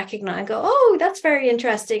going to recognize and go, oh, that's very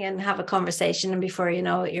interesting, and have a conversation. And before you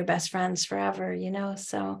know it, you're best friends forever,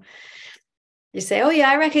 So you say, oh yeah,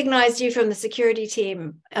 I recognized you from the security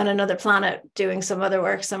team on another planet doing some other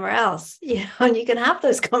work somewhere else, and you can have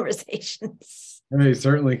those conversations. You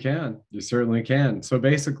certainly can. You certainly can. So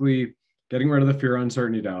basically, getting rid of the fear,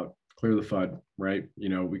 uncertainty, doubt, clear the FUD, right?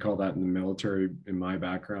 We call that in the military, in my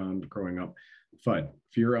background growing up, FUD,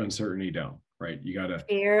 fear, uncertainty, doubt, right? You got to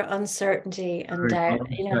fear, uncertainty, and doubt,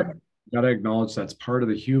 You got to acknowledge that's part of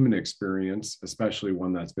the human experience, especially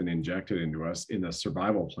one that's been injected into us in the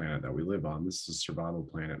survival planet that we live on. This is a survival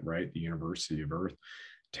planet, right? The University of Earth,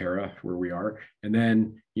 Terra, where we are. And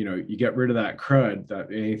then, you get rid of that crud,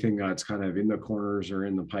 that anything that's kind of in the corners or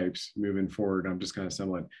in the pipes moving forward, I'm just kind of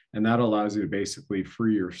similar. And that allows you to basically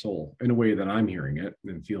free your soul in a way that I'm hearing it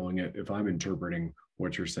and feeling it. If I'm interpreting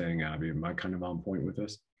what you're saying, Abby, am I kind of on point with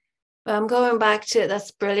this? I'm going back to, that's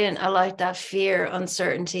brilliant. I like that, fear,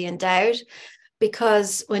 uncertainty, and doubt,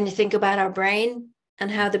 because when you think about our brain and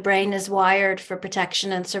how the brain is wired for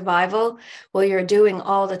protection and survival, what you're doing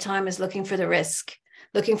all the time is looking for the risk.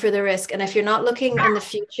 And if you're not looking in the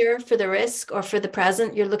future for the risk or for the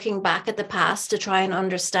present, you're looking back at the past to try and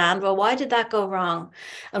understand, well, why did that go wrong?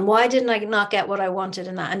 And why didn't I not get what I wanted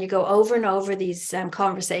in that? And you go over and over these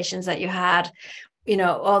conversations that you had,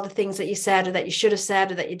 all the things that you said or that you should have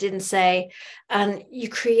said or that you didn't say. And you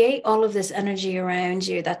create all of this energy around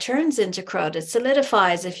you that turns into crud. It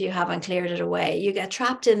solidifies if you haven't cleared it away. You get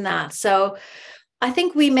trapped in that. So I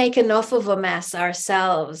think we make enough of a mess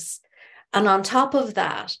ourselves. And on top of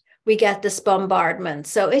that, we get this bombardment.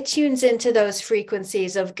 So it tunes into those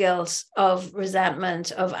frequencies of guilt, of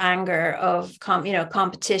resentment, of anger, of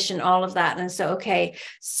competition, all of that. And so, okay,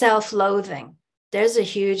 self-loathing. There's a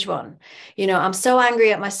huge one. I'm so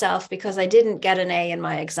angry at myself because I didn't get an A in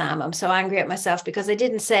my exam. I'm so angry at myself because I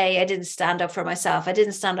didn't stand up for myself. I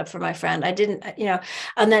didn't stand up for my friend. I didn't,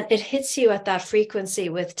 and then it hits you at that frequency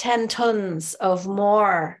with 10 tons of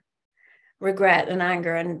more regret and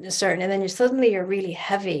anger and then you're really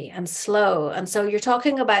heavy and slow. And so you're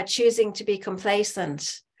talking about choosing to be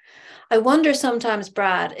complacent. I wonder sometimes,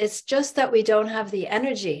 Brad, it's just that we don't have the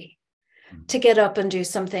energy to get up and do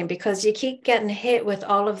something, because you keep getting hit with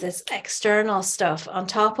all of this external stuff on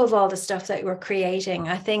top of all the stuff that we're creating.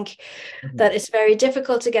 I think that it's very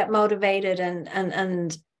difficult to get motivated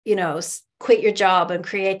and quit your job and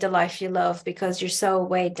create the life you love, because you're so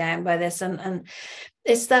weighed down by this. And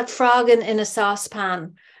it's that frog in a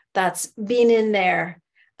saucepan that's been in there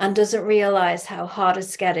and doesn't realize how hot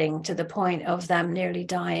it's getting, to the point of them nearly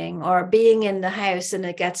dying, or being in the house and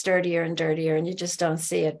it gets dirtier and dirtier and you just don't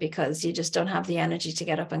see it because you just don't have the energy to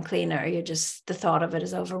get up and clean it, or the thought of it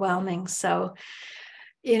is overwhelming. So,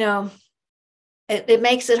 it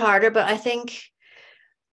makes it harder. But I think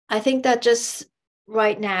that just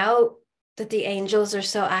right now that the angels are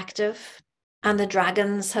so active and the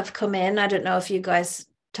dragons have come in. I don't know if you guys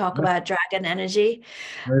talk about dragon energy,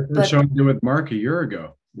 We're but showing it with Mark a year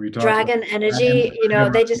ago. We talked dragon energy,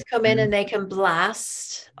 dragon. they just come in and they can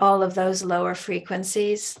blast all of those lower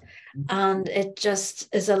frequencies, and it just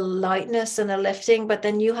is a lightness and a lifting. But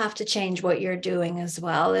then you have to change what you're doing as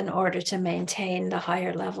well in order to maintain the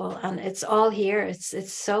higher level, and it's all here.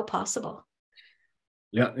 It's so possible.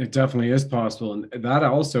 Yeah, it definitely is possible. And that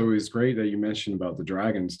also is great that you mentioned about the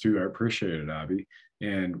dragons too. I appreciate it, Abby.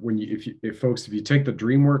 And when if you take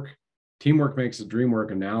the teamwork makes the dream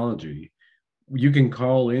work analogy, you can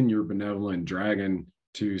call in your benevolent dragon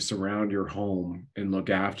to surround your home and look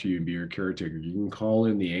after you and be your caretaker. You can call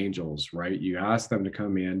in the angels, right? You ask them to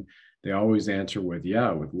come in. They always answer with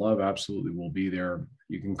love, absolutely, we'll be there.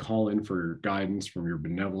 You can call in for guidance from your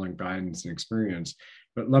benevolent guidance and experience.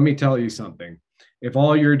 But let me tell you something. If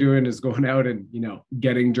all you're doing is going out and,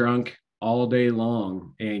 getting drunk all day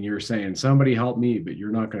long, and you're saying, somebody help me, but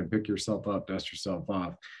you're not going to pick yourself up, dust yourself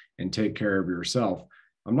off, and take care of yourself,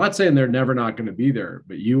 I'm not saying they're never not going to be there,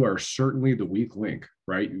 but you are certainly the weak link,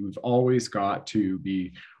 right? We've always got to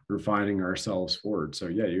be refining ourselves forward. So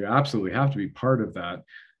yeah, you absolutely have to be part of that,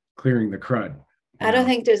 clearing the crud. I don't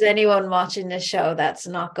think there's anyone watching this show that's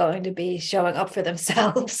not going to be showing up for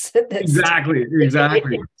themselves. Exactly.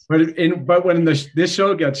 But when this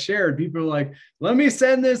show gets shared, people are like, let me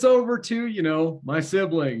send this over to, my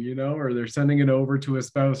sibling, or they're sending it over to a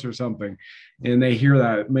spouse or something. And they hear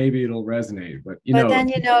that, maybe it'll resonate. But then,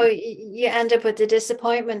 you end up with the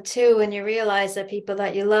disappointment too, when you realize that people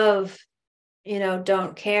that you love,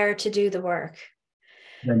 don't care to do the work.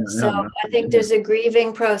 So I think there's a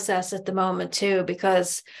grieving process at the moment too,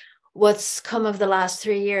 because what's come of the last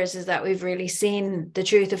 3 years is that we've really seen the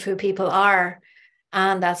truth of who people are.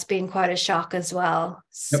 And that's been quite a shock as well.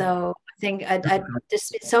 Yep. So I think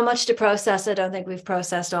there's been so much to process. I don't think we've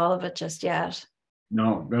processed all of it just yet.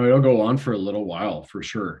 No, it'll go on for a little while for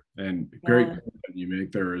sure. And great point that you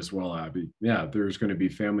make there as well, Abby. Yeah, there's going to be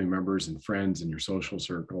family members and friends in your social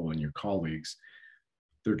circle and your colleagues.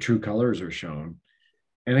 Their true colors are shown.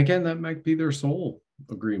 And again, that might be their soul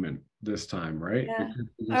agreement this time, right? Yeah.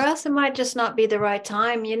 Or else it might just not be the right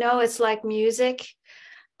time. It's like music.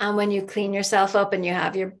 And when you clean yourself up and you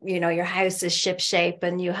have your house is ship shape,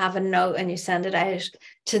 and you have a note and you send it out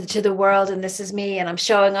to the world, and this is me, and I'm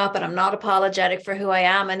showing up and I'm not apologetic for who I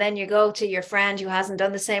am. And then you go to your friend who hasn't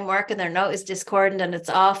done the same work and their note is discordant and it's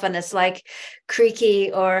off and it's like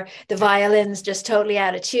creaky, or the violin's just totally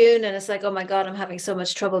out of tune. And it's like, oh my God, I'm having so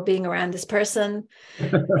much trouble being around this person.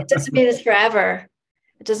 It doesn't mean it's forever.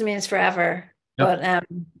 Yep. But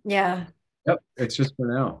yeah. Yep. It's just for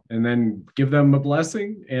now. And then give them a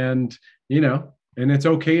blessing, and, and it's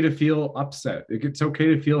okay to feel upset. It's okay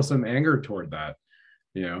to feel some anger toward that,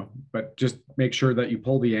 but just make sure that you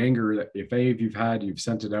pull the anger that if any of you've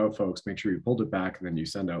sent it out, folks, make sure you pulled it back, and then you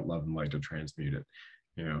send out love and light to transmute it,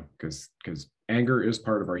 because anger is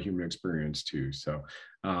part of our human experience too. So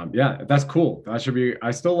yeah, that's cool. That should be, I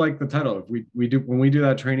still like the title. If when we do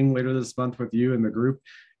that training later this month with you and the group,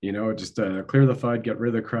 just clear the FUD, get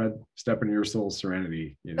rid of the crud, step into your soul's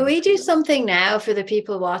serenity. Can we do something now for the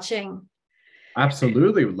people watching?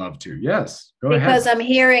 Absolutely, would love to. Yes, go ahead. Because I'm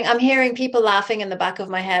hearing people laughing in the back of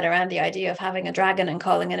my head around the idea of having a dragon and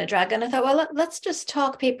calling in a dragon. I thought, well, let's just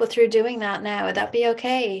talk people through doing that now. Would that be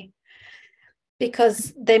okay?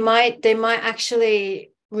 Because they might actually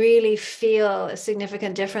really feel a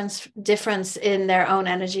significant difference in their own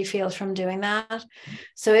energy field from doing that.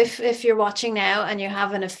 So if you're watching now and you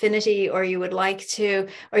have an affinity, or you would like to,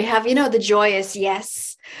 or you have, the joyous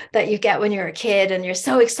yes that you get when you're a kid and you're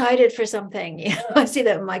so excited for something, I see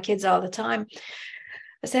that with my kids all the time.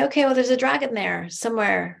 I say, okay, well, there's a dragon there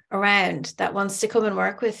somewhere around that wants to come and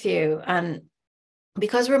work with you. And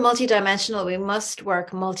because we're multidimensional, we must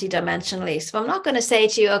work multidimensionally. So I'm not going to say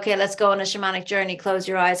to you, okay, let's go on a shamanic journey, close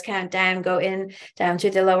your eyes, count down, go in, down to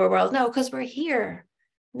the lower world. No, because we're here.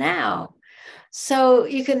 now. So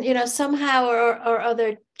you can, somehow or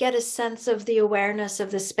other get a sense of the awareness of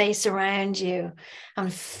the space around you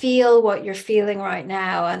and feel what you're feeling right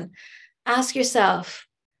now, and ask yourself,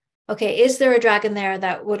 okay, is there a dragon there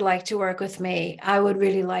that would like to work with me? I would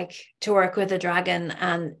really like to work with a dragon.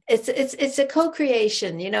 And it's a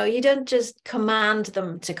co-creation. You don't just command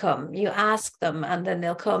them to come. You ask them, and then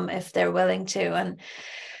they'll come if they're willing to. And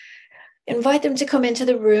invite them to come into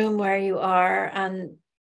the room where you are. And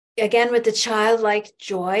again, with the childlike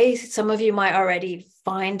joy, some of you might already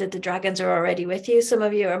find that the dragons are already with you. Some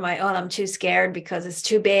of you I'm too scared because it's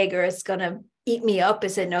too big or it's going to eat me up. I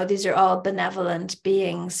said, no, these are all benevolent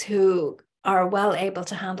beings who are well able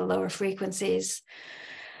to handle lower frequencies.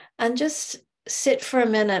 And just sit for a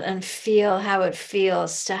minute and feel how it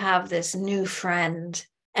feels to have this new friend,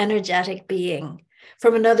 energetic being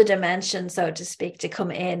from another dimension, so to speak, to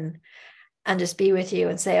come in and just be with you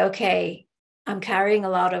and say, okay, I'm carrying a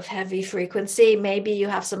lot of heavy frequency. Maybe you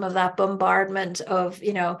have some of that bombardment of,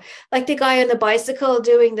 like the guy on the bicycle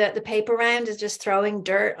doing the paper round is just throwing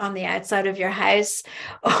dirt on the outside of your house.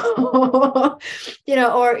 Or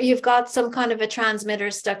you've got some kind of a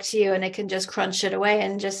transmitter stuck to you and it can just crunch it away,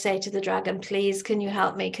 and just say to the dragon, please, can you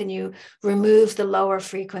help me? Can you remove the lower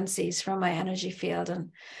frequencies from my energy field?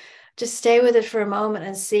 And just stay with it for a moment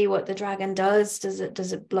and see what the dragon does. Does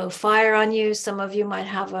it blow fire on you? Some of you might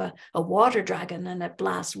have a water dragon and it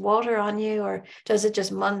blasts water on you, or does it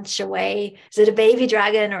just munch away? Is it a baby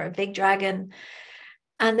dragon or a big dragon?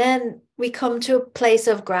 And then we come to a place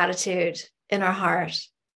of gratitude in our heart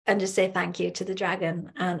and just say thank you to the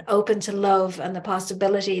dragon, and open to love and the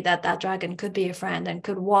possibility that that dragon could be a friend and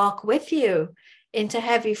could walk with you into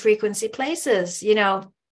heavy frequency places.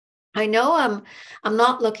 I know I'm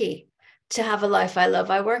not lucky to have a life I love.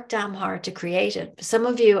 I work damn hard to create it. Some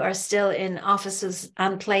of you are still in offices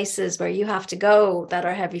and places where you have to go that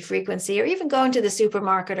are heavy frequency, or even going to the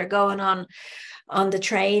supermarket or going on the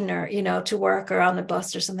train, or, to work, or on the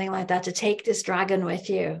bus or something like that, to take this dragon with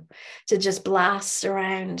you, to just blast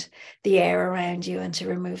around the air around you and to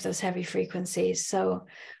remove those heavy frequencies. So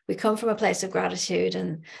we come from a place of gratitude,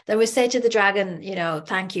 and then we say to the dragon,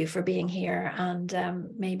 thank you for being here, and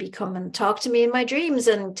maybe come and talk to me in my dreams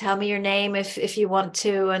and tell me your name if you want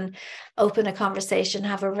to, and open a conversation,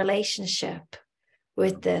 have a relationship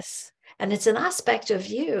with this. And it's an aspect of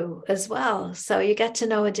you as well. So you get to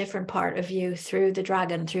know a different part of you through the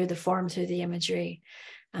dragon, through the form, through the imagery.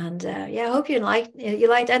 And I hope you liked.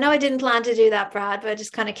 I know I didn't plan to do that, Brad, but I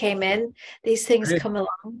just kind of came in. These things come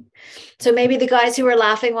along. So maybe the guys who were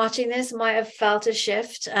laughing watching this might have felt a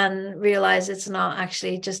shift and realized it's not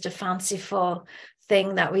actually just a fanciful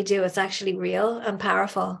thing that we do. It's actually real and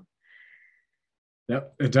powerful.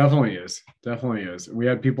 Yep, it definitely is. Definitely is. We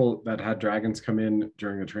had people that had dragons come in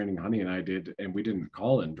during the training Honey and I did, and we didn't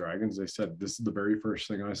call in dragons. They said, this is the very first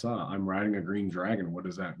thing I saw. I'm riding a green dragon. What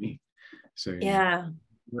does that mean? So yeah.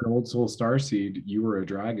 You're an old soul starseed. You were a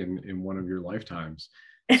dragon in one of your lifetimes.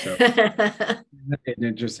 So and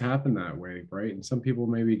it just happened that way, right? And some people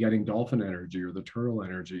may be getting dolphin energy or the turtle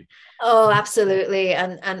energy. Oh, absolutely.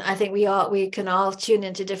 And I think we can all tune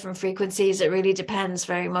into different frequencies. It really depends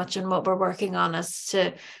very much on what we're working on as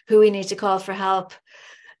to who we need to call for help.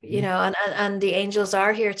 And the angels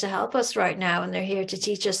are here to help us right now, and they're here to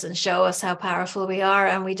teach us and show us how powerful we are,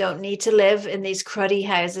 and we don't need to live in these cruddy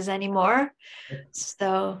houses anymore.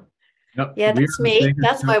 So yep. Yeah, that's me.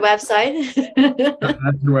 That's my website.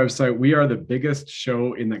 That's your website. We are the biggest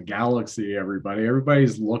show in the galaxy, everybody.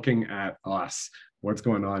 Everybody's looking at us, what's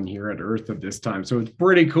going on here at Earth at this time. So it's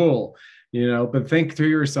pretty cool, but think to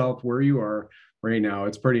yourself where you are right now.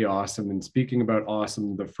 It's pretty awesome. And speaking about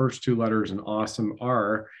awesome, the first two letters in awesome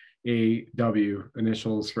are AW,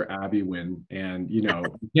 initials for Abby Wynne. And you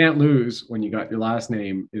can't lose when you got your last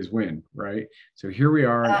name is Wynne, right? So here we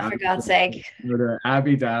are. Oh, for God's sake.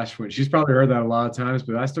 Abby Wynne. She's probably heard that a lot of times,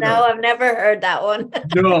 but I still I've never heard that one.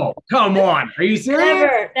 No, come on. Are you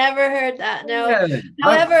serious? Never heard that. No. Yeah.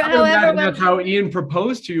 However, that's how Ian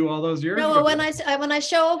proposed to you all those years ago. No, when I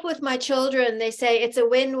show up with my children, they say it's a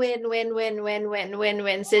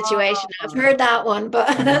win-win-win-win-win-win-win-win situation. I've heard that one,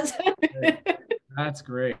 but That's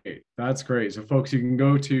great. That's great. So folks, you can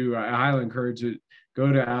go to, I highly encourage it,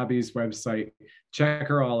 go to Abby's website, check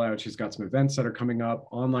her all out. She's got some events that are coming up,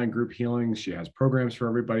 online group healing. She has programs for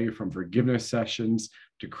everybody from forgiveness sessions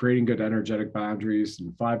to creating good energetic boundaries.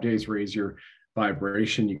 And 5 days, raise your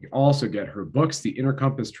vibration. You can also get her books, the Inner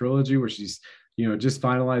Compass Trilogy, which she's, just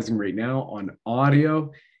finalizing right now on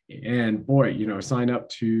audio. And boy, sign up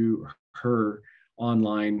to her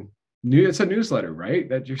online It's a newsletter, right?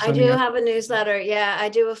 That you're I do sending out. have a newsletter. Yeah, I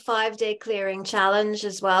do a 5-day clearing challenge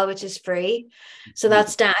as well, which is free. So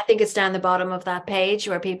that's down, I think it's down the bottom of that page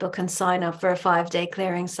where people can sign up for a 5-day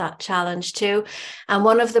clearing challenge too. And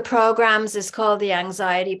one of the programs is called the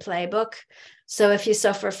Anxiety Playbook. So if you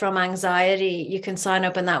suffer from anxiety, you can sign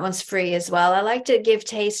up, and that one's free as well. I like to give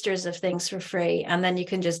tasters of things for free, and then you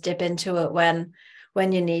can just dip into it when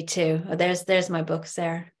you need to. Oh, there's my books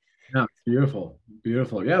there. Yeah, beautiful,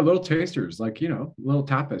 beautiful. Yeah, little tasters, like, little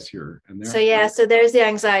tapas here and there. So yeah, so there's the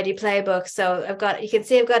Anxiety Playbook. So you can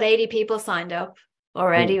see I've got 80 people signed up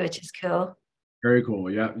already, Cool. Which is cool. Very cool.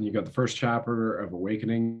 Yeah, and you got the first chapter of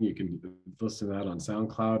Awakening. You can listen to that on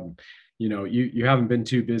SoundCloud. And, you haven't been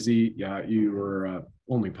too busy. Yeah, you were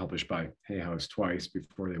only published by Hay House twice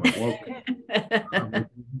before they went woke.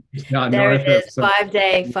 There it is. So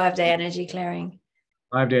 5-day energy clearing.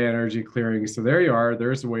 5-day energy clearing. So there you are.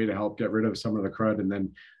 There's a way to help get rid of some of the crud. And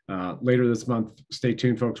then later this month, stay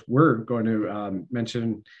tuned, folks. We're going to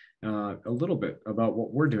mention a little bit about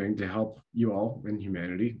what we're doing to help you all in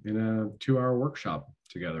humanity in a 2-hour workshop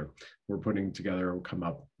together. We're putting together, will come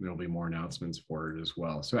up, there'll be more announcements for it as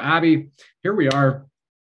well. So Abby, here we are.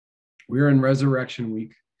 We're in Resurrection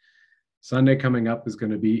Week. Sunday coming up is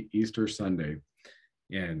going to be Easter Sunday.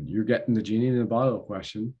 And you're getting the genie in the bottle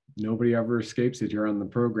question. Nobody ever escapes it here on the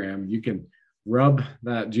program. You can rub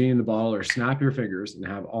that genie in the bottle or snap your fingers and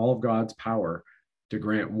have all of God's power to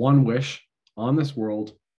grant one wish on this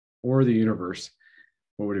world or the universe.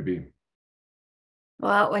 What would it be?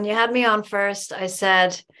 Well, when you had me on first, I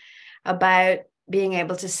said about being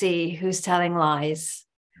able to see who's telling lies.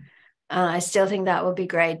 And I still think that would be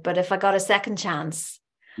great. But if I got a second chance,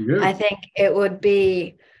 I think it would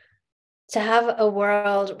be to have a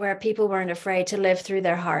world where people weren't afraid to live through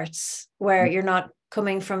their hearts, where you're not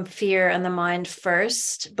coming from fear and the mind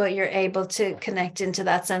first, but you're able to connect into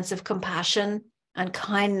that sense of compassion and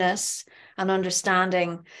kindness and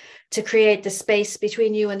understanding, to create the space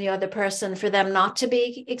between you and the other person for them not to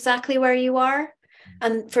be exactly where you are,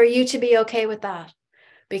 and for you to be okay with that.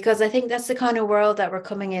 Because I think that's the kind of world that we're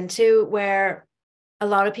coming into, where a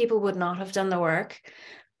lot of people would not have done the work.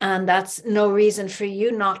 And that's no reason for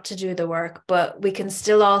you not to do the work, but we can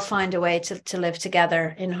still all find a way to live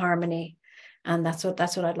together in harmony. And that's what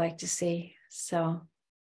I'd like to see. So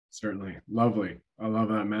certainly. Lovely. I love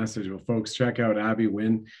that message. Well, folks, check out Abby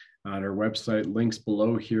Wynne on her website, links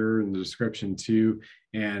below here in the description too.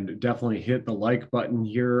 And definitely hit the like button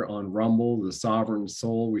here on Rumble, the Sovereign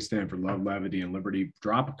Soul. We stand for love, levity, and liberty.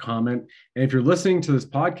 Drop a comment. And if you're listening to this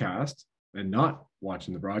podcast and not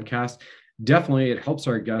watching the broadcast, definitely it helps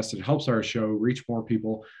our guests, it helps our show reach more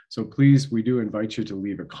people. So please, we do invite you to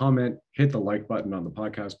leave a comment, hit the like button on the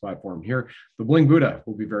podcast platform here. The Bling Buddha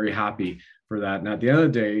will be very happy for that. And at the end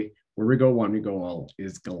of the day, where we go one, we go all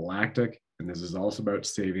is galactic. And this is also about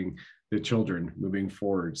saving the children moving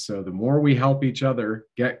forward. So the more we help each other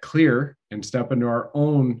get clear and step into our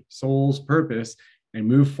own soul's purpose and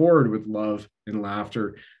move forward with love and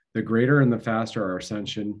laughter, the greater and the faster our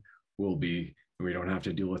ascension will be. We don't have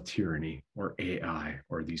to deal with tyranny or AI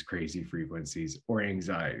or these crazy frequencies or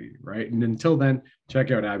anxiety, right? And until then, check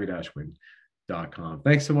out abby-wynne.com.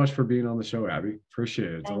 Thanks so much for being on the show, Abby.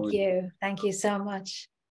 Appreciate it. Thank you. Thank you so much.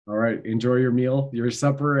 All right. Enjoy your meal, your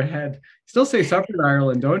supper ahead. Still say supper in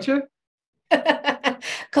Ireland, don't you?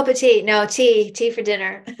 Cup of tea. No, tea for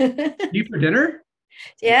dinner. Tea for dinner?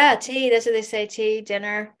 Yeah, tea. That's what they say, tea,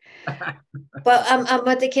 dinner.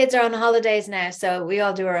 But the kids are on holidays now, so we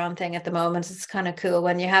all do our own thing at the moment. It's kind of cool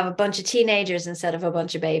when you have a bunch of teenagers instead of a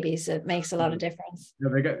bunch of babies. It makes a lot of difference.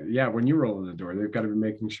 Yeah, when you roll in the door, they've got to be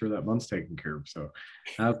making sure that one's taken care of. So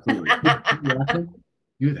absolutely.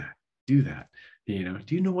 Do that.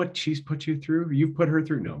 Do you know what she's put you through? You've put her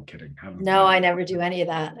through? No, I'm kidding. No, I never do any of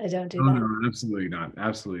that. I don't do that. No, absolutely not.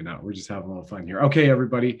 Absolutely not. We're just having a little fun here. Okay,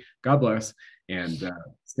 everybody. God bless. And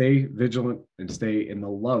stay vigilant and stay in the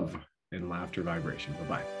love and laughter vibration.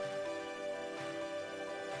 Bye-bye.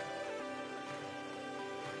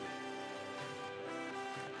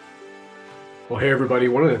 Well, hey, everybody.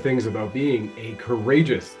 One of the things about being a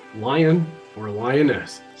courageous lion or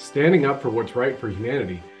lioness, standing up for what's right for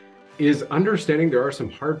humanity, is understanding there are some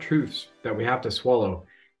hard truths that we have to swallow,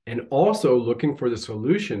 and also looking for the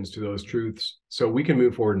solutions to those truths so we can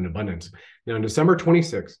move forward in abundance. Now, on December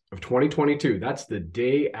 26th of 2022, that's the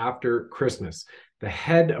day after Christmas, the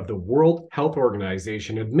head of the World Health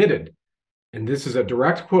Organization admitted, and this is a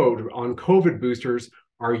direct quote, on COVID boosters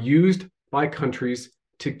are used by countries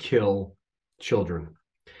to kill children.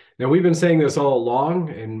 Now, we've been saying this all along,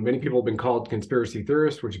 and many people have been called conspiracy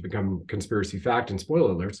theorists, which have become conspiracy fact and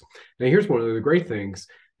spoiler alerts. Now, here's one of the great things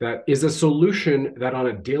that is a solution that on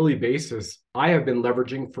a daily basis, I have been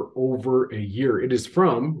leveraging for over a year. It is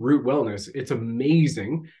from Root Wellness. It's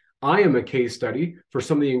amazing. I am a case study for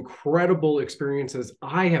some of the incredible experiences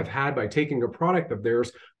I have had by taking a product of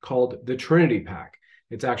theirs called the Trinity Pack.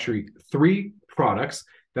 It's actually 3 products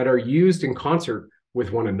that are used in concert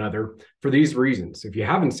with one another for these reasons. If you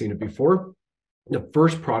haven't seen it before, the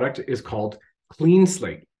first product is called Clean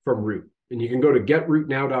Slate from Root. And you can go to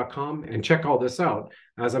getrootnow.com and check all this out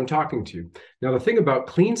as I'm talking to you. Now, the thing about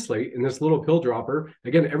Clean Slate in this little pill dropper,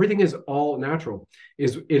 again, everything is all natural,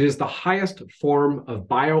 it is the highest form of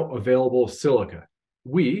bioavailable silica.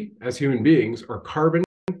 We, as human beings, are carbon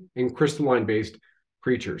and crystalline-based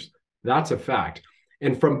creatures. That's a fact.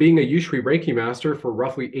 And from being a Ushui Reiki master for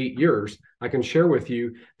roughly 8 years, I can share with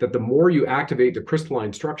you that the more you activate the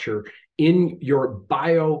crystalline structure in your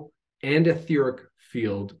bio and etheric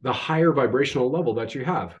field, the higher vibrational level that you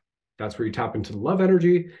have. That's where you tap into the love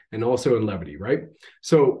energy and also in levity, right?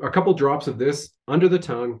 So a couple drops of this under the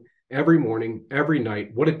tongue every morning, every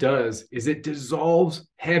night. What it does is it dissolves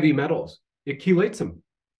heavy metals. It chelates them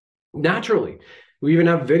naturally. We even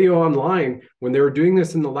have video online when they were doing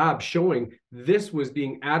this in the lab showing this was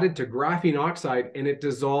being added to graphene oxide and it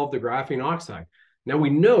dissolved the graphene oxide. Now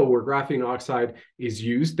we know where graphene oxide is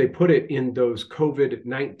used. They put it in those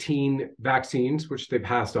COVID-19 vaccines, which they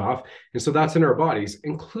passed off. And so that's in our bodies,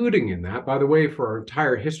 including in that, by the way, for our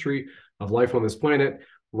entire history of life on this planet,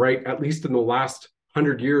 right? At least in the last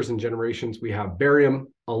 100 years and generations, we have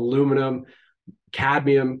barium, aluminum,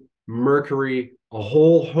 cadmium, mercury, a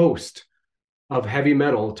whole host of heavy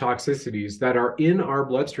metal toxicities that are in our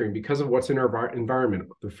bloodstream because of what's in our environment,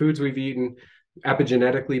 the foods we've eaten,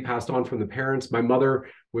 epigenetically passed on from the parents. My mother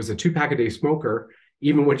was a 2-pack-a-day smoker,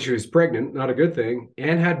 even when she was pregnant, not a good thing,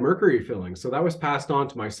 and had mercury fillings. So that was passed on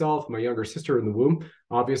to myself, my younger sister in the womb,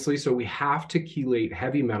 obviously. So we have to chelate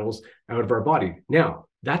heavy metals out of our body. Now,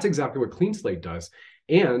 that's exactly what Clean Slate does.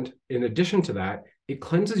 And in addition to that, it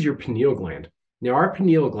cleanses your pineal gland. Now, our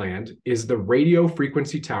pineal gland is the radio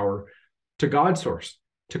frequency tower to God source,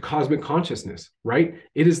 to cosmic consciousness, right?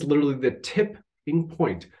 It is literally the tipping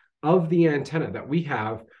point of the antenna that we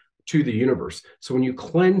have to the universe. So when you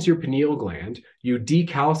cleanse your pineal gland, you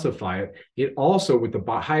decalcify it. It also, with the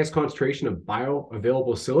highest concentration of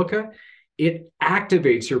bioavailable silica, it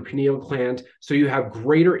activates your pineal gland so you have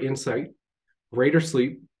greater insight, greater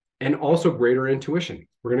sleep, and also greater intuition.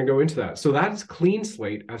 We're going to go into that. So that is Clean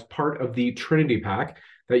Slate as part of the Trinity Pack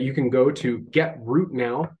that you can go to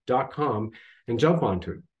getrootnow.com and jump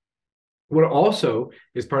onto it. What also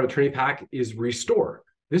is part of Trinity Pack is Restore.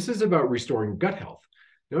 This is about restoring gut health.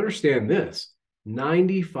 Now understand this,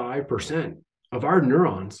 95% of our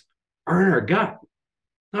neurons are in our gut,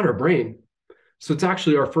 not our brain. So it's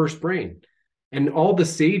actually our first brain. And all the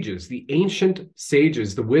sages, the ancient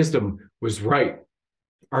sages, the wisdom was right.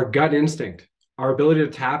 Our gut instinct, our ability to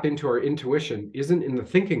tap into our intuition isn't in the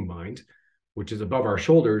thinking mind, which is above our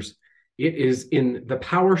shoulders. It is in the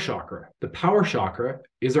power chakra. The power chakra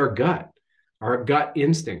is our gut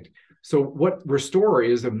instinct. So what Restore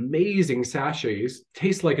is amazing sachets,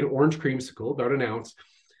 taste like an orange creamsicle, about an ounce,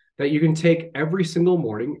 that you can take every single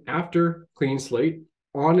morning after Clean Slate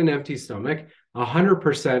on an empty stomach,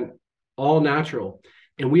 100% all natural.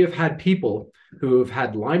 And we have had people who have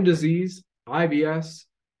had Lyme disease, IBS,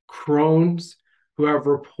 Crohn's, who have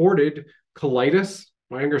reported colitis.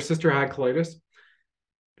 My younger sister had colitis,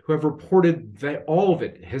 who have reported that all of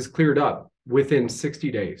it has cleared up within 60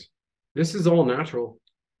 days. This is all natural.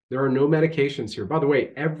 There are no medications here. By the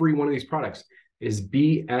way, every one of these products is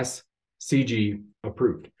BSCG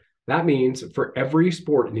approved. That means for every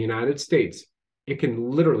sport in the United States, it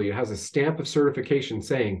has a stamp of certification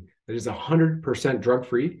saying that it's 100%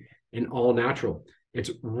 drug-free and all natural.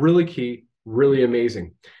 It's really key, really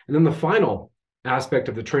amazing. And then the final aspect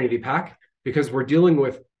of the Trinity Pack, because we're dealing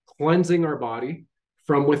with cleansing our body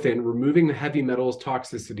from within, removing the heavy metals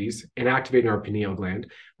toxicities and activating our pineal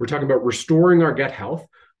gland. We're talking about restoring our gut health,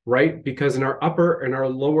 right? Because in our upper and our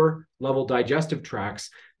lower level digestive tracts,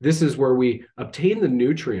 this is where we obtain the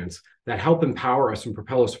nutrients that help empower us and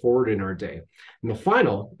propel us forward in our day. And the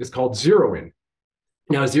final is called Zero In.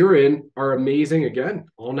 Now, Zero In are amazing, again,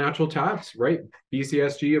 all natural tabs, right?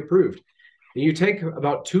 BCSG approved. And you take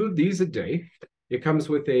about 2 of these a day. It comes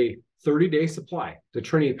with a 30-day supply, the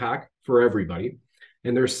Trinity Pack for everybody.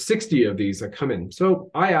 And there's 60 of these that come in. So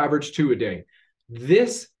I average 2 a day.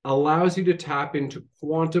 This allows you to tap into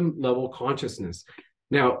quantum level consciousness.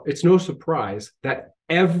 Now, it's no surprise that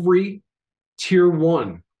every tier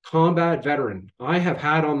 1 combat veteran I have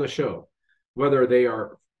had on the show, whether they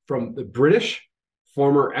are from the British,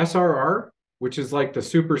 former SRR, which is like the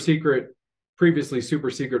super secret previously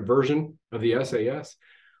super secret version of the SAS,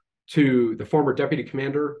 to the former deputy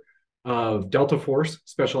commander of Delta Force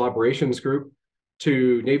Special Operations Group,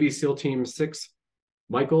 to Navy SEAL Team 6,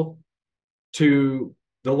 Michael, to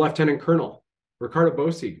the Lieutenant Colonel, Ricardo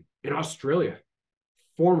Bosi in Australia,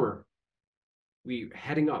 formerly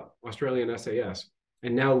heading up Australian SAS,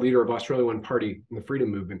 and now leader of Australia One Party in the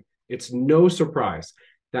freedom movement. It's no surprise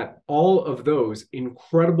that all of those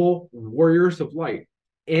incredible warriors of light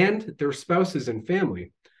and their spouses and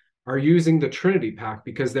family are using the Trinity Pack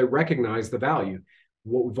because they recognize the value.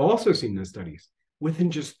 What we've also seen in studies,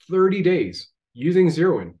 within just 30 days using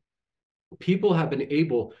Zero-In, people have been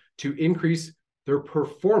able to increase their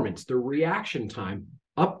performance, their reaction time,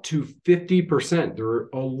 up to 50%. Their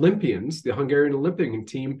Olympians, the Hungarian Olympic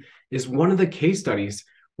team, is one of the case studies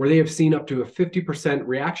where they have seen up to a 50%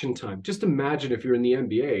 reaction time. Just imagine if you're in the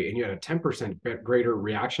NBA and you had a 10% greater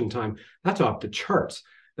reaction time. That's off the charts.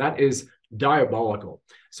 That is diabolical.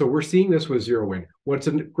 So we're seeing this with Zero-In. What's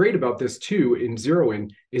great about this too in Zero-In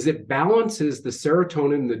is it balances the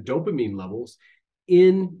serotonin and the dopamine levels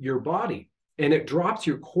in your body, and it drops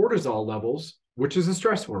your cortisol levels, which is a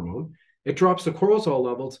stress hormone. It drops the cortisol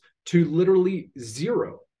levels to literally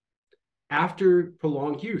zero after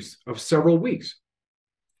prolonged use of several weeks.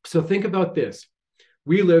 So think about this.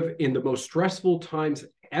 We live in the most stressful times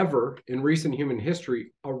ever in recent human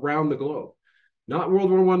history around the globe. Not World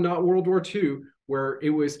War I, not World War II, where it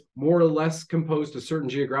was more or less composed of certain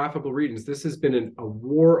geographical regions. This has been a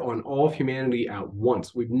war on all of humanity at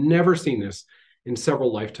once. We've never seen this in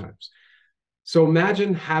several lifetimes. So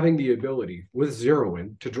imagine having the ability with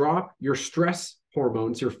Zero-In to drop your stress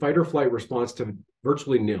hormones, your fight or flight response to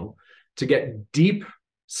virtually nil, to get deep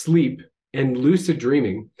sleep and lucid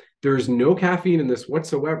dreaming. There's no caffeine in this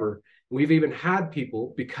whatsoever. We've even had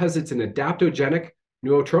people, because it's an adaptogenic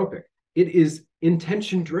nootropic, it is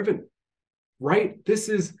intention driven, right? This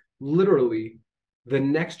is literally the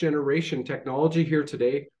next generation technology here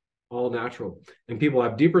today, all natural. And people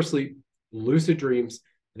have deeper sleep, lucid dreams.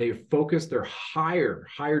 They focus their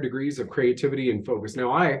higher degrees of creativity and focus.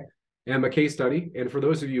 Now, I am a case study. And for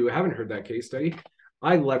those of you who haven't heard that case study,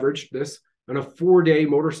 I leveraged this on a 4-day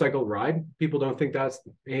motorcycle ride. People don't think that's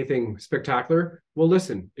anything spectacular. Well,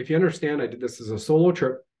 listen, if you understand, I did this as a solo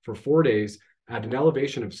trip for 4 days at an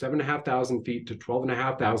elevation of 7,500 feet to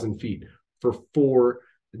 12,500 feet for 4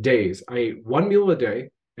 days. I ate one meal a day,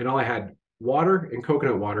 and all I had water and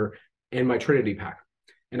coconut water and my Trinity Pack.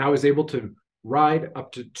 And I was able to ride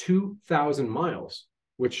up to 2,000 miles,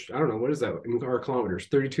 which I don't know, what is that in our kilometers,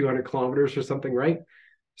 3,200 kilometers or something, right?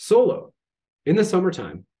 Solo in the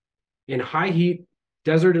summertime, in high heat,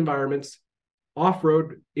 desert environments,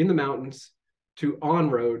 off-road in the mountains to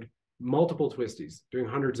on-road, multiple twisties, doing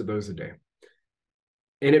hundreds of those a day.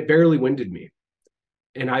 And it barely winded me.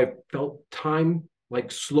 And I felt time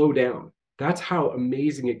like slow down. That's how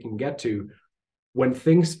amazing it can get to. When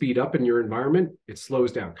things speed up in your environment, it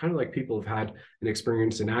slows down. Kind of like people have had an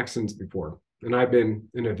experience in accidents before. And I've been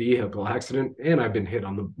in a vehicle accident, and I've been hit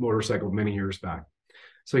on the motorcycle many years back.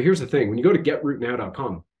 So here's the thing. When you go to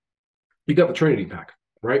GetRootNow.com, you got the Trinity Pack,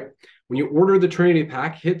 right? When you order the Trinity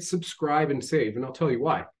Pack, hit subscribe and save, and I'll tell you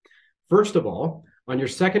why. First of all, on your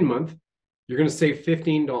second month, you're going to save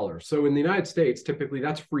 $15. So in the United States, typically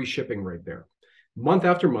that's free shipping right there. Month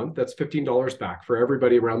after month, that's $15 back for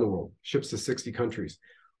everybody around the world. Ships to 60 countries.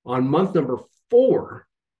 On month number 4,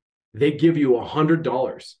 they give you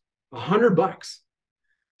 $100, $100.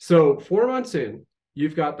 So 4 months in,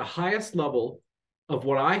 you've got the highest level of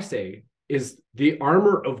what I say is the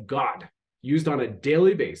armor of God used on a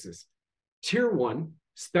daily basis. Tier 1,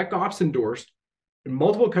 Spec Ops endorsed in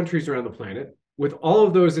multiple countries around the planet, with all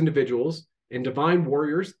of those individuals and divine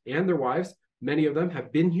warriors and their wives. Many of them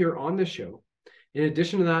have been here on this show. In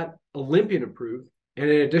addition to that, Olympian approved. And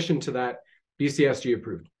in addition to that, BCSG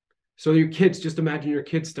approved. So your kids, just imagine your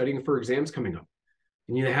kids studying for exams coming up,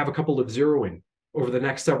 and you have a couple of Zero-In over the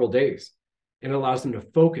next several days. And it allows them to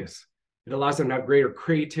focus. It allows them to have greater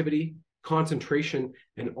creativity, concentration,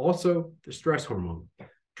 and also the stress hormone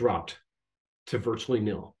dropped to virtually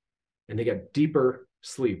nil. And they get deeper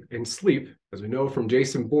sleep. And sleep, as we know from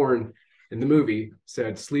Jason Bourne in the movie,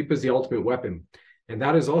 said sleep is the ultimate weapon. And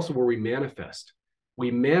that is also where we manifest.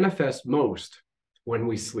 We manifest most when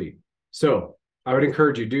we sleep. So I would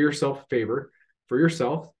encourage you, do yourself a favor for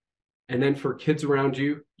yourself, and then for kids around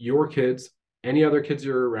you, your kids, any other kids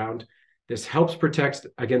you're around. This helps protect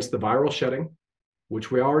against the viral shedding, which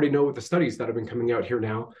we already know with the studies that have been coming out here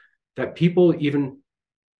now, that people, even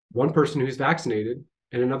one person who's vaccinated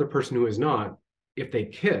and another person who is not, if they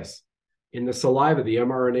kiss, in the saliva, the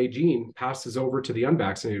mRNA gene passes over to the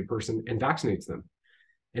unvaccinated person and vaccinates them.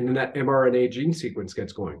 and then that mRNA gene sequence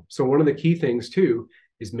gets going. So one of the key things too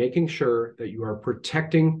is making sure that you are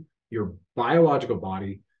protecting your biological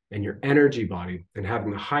body and your energy body and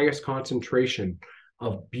having the highest concentration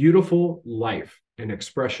of beautiful life and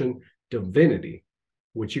expression divinity,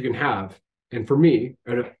 which you can have. And for me,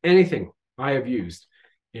 out of anything I have used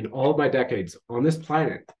in all of my decades on this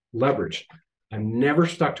planet, leveraged, I've never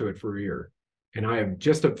stuck to it for a year. And I have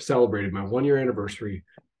just celebrated my 1-year anniversary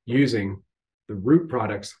using the Root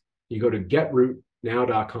products. You go to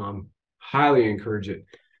getrootnow.com, highly encourage it.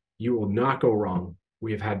 You will not go wrong.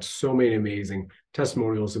 We have had so many amazing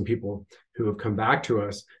testimonials and people who have come back to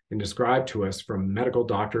us and described to us, from medical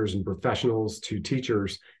doctors and professionals to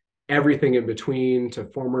teachers, everything in between, to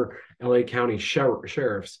former LA County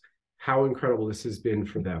sheriffs, how incredible this has been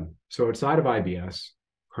for them. So outside of IBS,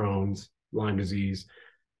 Crohn's, Lyme disease,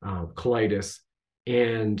 colitis,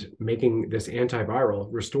 and making this antiviral,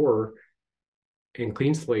 Restore and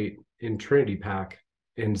Clean Slate and Trinity Pack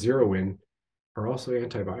and Zero Wynne are also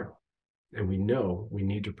antiviral. And we know we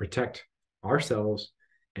need to protect ourselves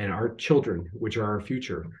and our children, which are our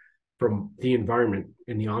future, from the environment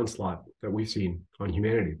and the onslaught that we've seen on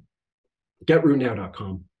humanity.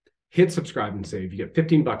 GetRootNow.com. Hit subscribe and save. You get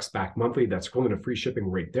 $15 back monthly. That's equivalent to free shipping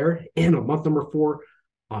right there. And on month number 4,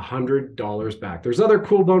 $100 back. There's other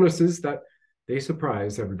cool bonuses that they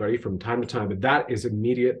surprise everybody from time to time, but that is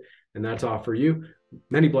immediate, and that's all for you.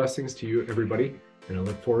 Many blessings to you, everybody, and I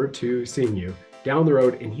look forward to seeing you down the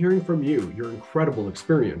road and hearing from you your incredible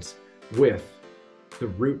experience with the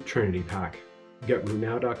Root Trinity Pack.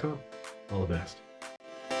 GetRootNow.com. All the best.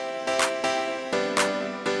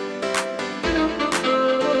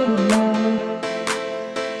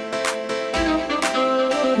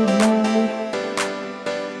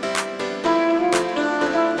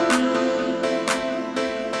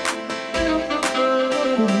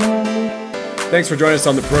 Thanks for joining us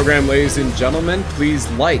on the program, ladies and gentlemen. Please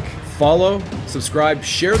like, follow, subscribe,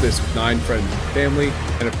 share this with 9 friends and family.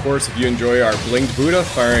 And of course, if you enjoy our blinged Buddha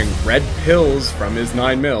firing red pills from his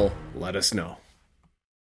 9mm, let us know.